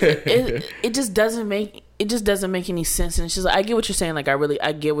influence. It just doesn't make any sense. And it's just like, I get what you're saying. Like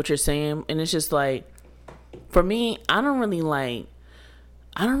I get what you're saying, and it's just like for me, I don't really like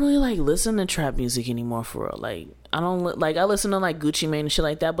listen to trap music anymore for real. Like I don't like I listen to like Gucci Mane and shit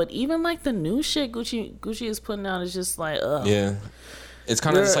like that, but even like the new shit Gucci is putting out is just like yeah. It's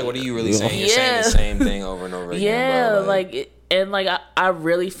kind of just like, what are you really saying? You're saying the same thing over and over again. Yeah, bro. like and like I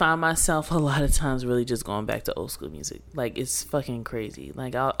really find myself a lot of times really just going back to old school music. Like it's fucking crazy.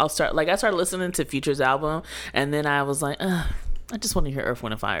 Like I started listening to Future's album, and then I was like, I just want to hear Earth,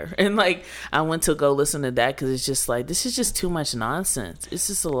 Wind, and Fire. And like I went to go listen to that because it's just like this is just too much nonsense. It's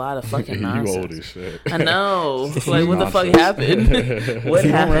just a lot of fucking nonsense. You old as shit. I know. Like what the fuck happened? What If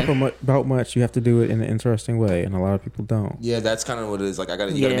you don't happened? rap about much, you have to do it in an interesting way, and a lot of people don't. Yeah, that's kind of what it is. Like you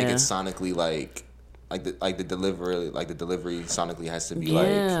gotta make it sonically like the delivery sonically has to be like.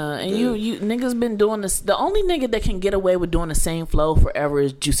 Yeah, and you niggas been doing this. The only nigga that can get away with doing the same flow forever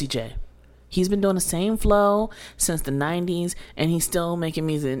is Juicy J. He's been doing the same flow since the 90s, and he's still making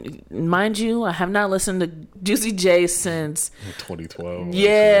music. Mind you, I have not listened to Juicy J since 2012.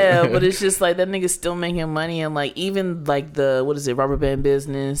 Yeah, but it's just like that nigga's still making money, and like even like the Rubber Band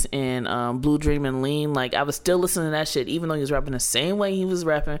Business and Blue Dream and Lean. Like I was still listening to that shit, even though he was rapping the same way he was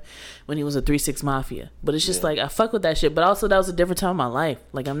rapping when he was a 3-6 Mafia. But it's just like I fuck with that shit. But also that was a different time of my life.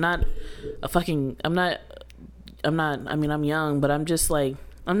 Like I'm young, but I'm just like.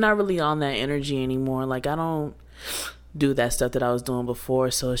 I'm not really on that energy anymore. Like I don't do that stuff that I was doing before.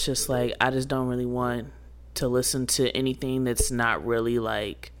 So it's just like I just don't really want to listen to anything that's not really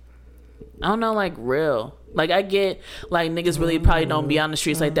like, I don't know, like real. Like I get like niggas really probably don't be on the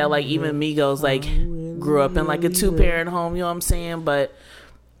streets like that. Like even Migos, like grew up in like a 2-parent home. You know what I'm saying? But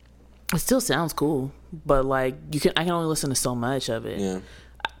it still sounds cool. But like I can only listen to so much of it. Yeah.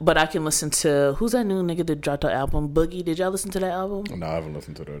 But I can listen to who's that new nigga that dropped the album? Boogie. Did y'all listen to that album? No, I haven't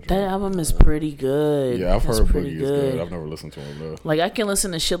listened to that. That album is pretty good. Yeah, I've It's heard pretty Boogie is good. I've never listened to him though. Like I can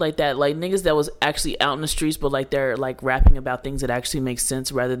listen to shit like that, like niggas that was actually out in the streets, but like they're like rapping about things that actually make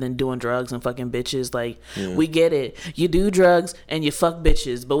sense rather than doing drugs and fucking bitches. Like we get it, you do drugs and you fuck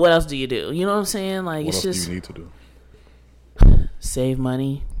bitches, but what else do you do? You know what I'm saying? Like What it's else just do you need to do? save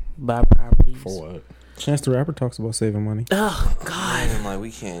money, buy properties. For what? Chance the Rapper talks about saving money. Oh God, I'm like,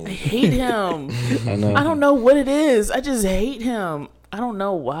 we can't. I hate him. I know. I don't know what it is. I just hate him. I don't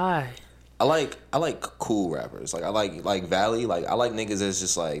know why. I like cool rappers. Like I like Valley. Like I like niggas that's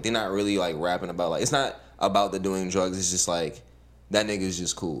just like they're not really like rapping about like it's not about the doing drugs. It's just like that nigga's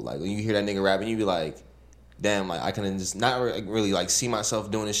just cool. Like when you hear that nigga rapping, you be like, damn, like I can just not really like see myself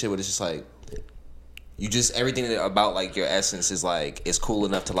doing this shit. But it's just like you just everything about like your essence is like it's cool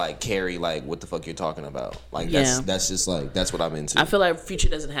enough to like carry like what the fuck you're talking about. Like that's just like that's what I'm into. I feel like Future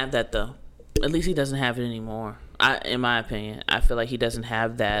doesn't have that though. At least he doesn't have it anymore. In my opinion, I feel like he doesn't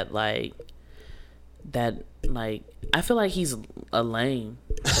have that like. I feel like he's a lame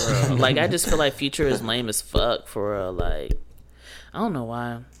for real. Like I just feel like Future is lame as fuck for real. Like I don't know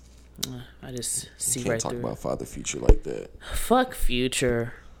why. I just see you can't right talk through about Father Future like that. Fuck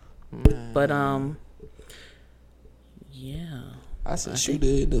Future. But yeah. I said shoot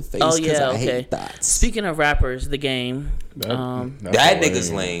it in the face. Oh yeah, I okay. hate thoughts. Speaking of rappers, The Game. That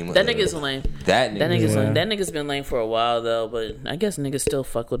nigga's lame. That nigga's lame. That nigga's lame. That nigga's been lame for a while though, but I guess niggas still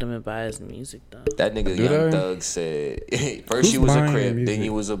fuck with him and buy his music though. That nigga Do Young they? Thug said first Who's you was a buying Crip, music? then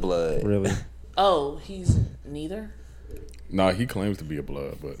you was a Blood. Really? Oh, he's neither. Nah, he claims to be a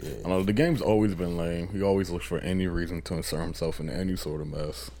blood, but I don't know. The Game's always been lame. He always looks for any reason to insert himself into any sort of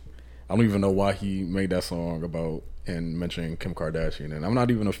mess. I don't even know why he made that song about and mentioning Kim Kardashian. And I'm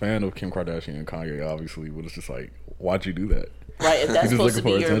not even a fan of Kim Kardashian and Kanye, obviously, but it's just like, why'd you do that? Right, if that's He's just supposed to be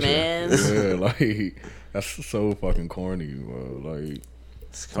looking for your attention. man's. Yeah, like that's so fucking corny, bro. Like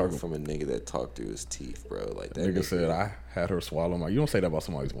It's coming from a nigga that talked through his teeth, bro. Like that nigga said, I had her swallow my. You don't say that about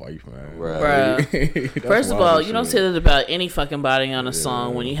somebody's wife, man. Right. That's First of wild all, as you don't shit. say that about any fucking body on a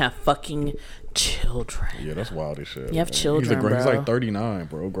song when you have fucking children. Yeah, that's wild as shit. You have man. children, He's bro. like 39,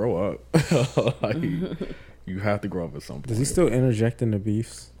 bro. Grow up. Like, you have to grow up at some point. Does he still interject in the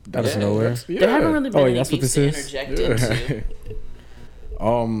beefs out of Yeah, nowhere? that's- yeah. There haven't really been Oh, any that's what beefs this to is? interject into.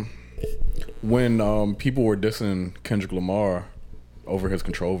 When people were dissing Kendrick Lamar over his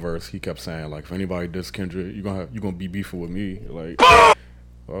Control verse, he kept saying like, if anybody diss Kendrick, you're gonna be beefing with me. Like, oh,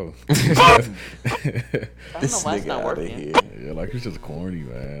 I don't know This why it's nigga not out of working. here. yeah, like he's just corny,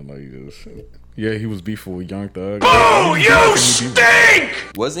 man. Like, just yeah, he was beefing with Young Thug. Oh, you stink!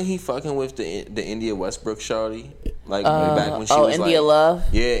 Wasn't he fucking with the India Westbrook shawty? Like back when she was India like, Love.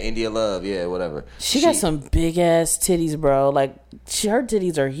 Yeah, India Love. Yeah, whatever. She got some big ass titties, bro. Like her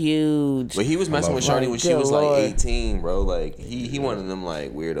titties are huge. But he was messing with love Shawty her. when she Good was Lord. like 18, bro. Like he one of them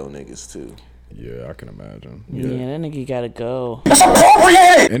like weirdo niggas too. Yeah, I can imagine. Yeah, that nigga gotta go.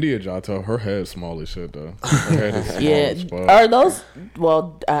 India Jato, her head's small as shit though. Her head is small Yeah, as fuck. are those?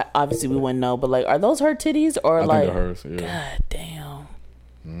 Well, obviously we wouldn't know, but like, are those her titties or I like? think they're hers. Yeah. God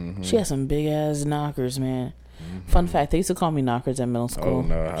damn. She has some big ass knockers, man. Fun fact: they used to call me knockers at middle Oh school.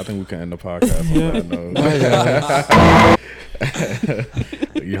 no, I think we can end the podcast on that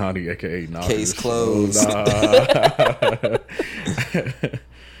note. Yanni, aka Knockers. Case closed.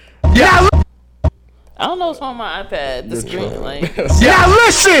 I don't know what's on my iPad. The screen, like, Now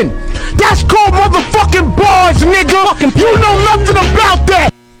listen! That's called motherfucking bars, nigga! You know nothing about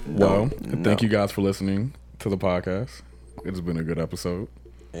that! Well, thank you guys for listening to the podcast. It's been a good episode.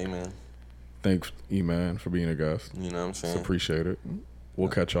 Amen. Thanks, E-Man, for being a guest. You know what I'm saying? Appreciate it. We'll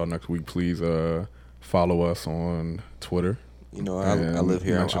catch y'all next week. Please follow us on Twitter. You know, I and live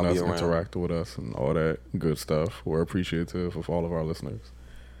here. Mention I'll be us, around. interact with us, and all that good stuff. We're appreciative of all of our listeners.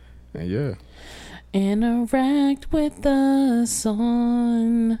 And yeah. interact with us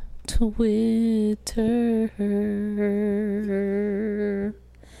on Twitter.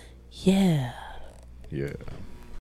 Yeah. Yeah.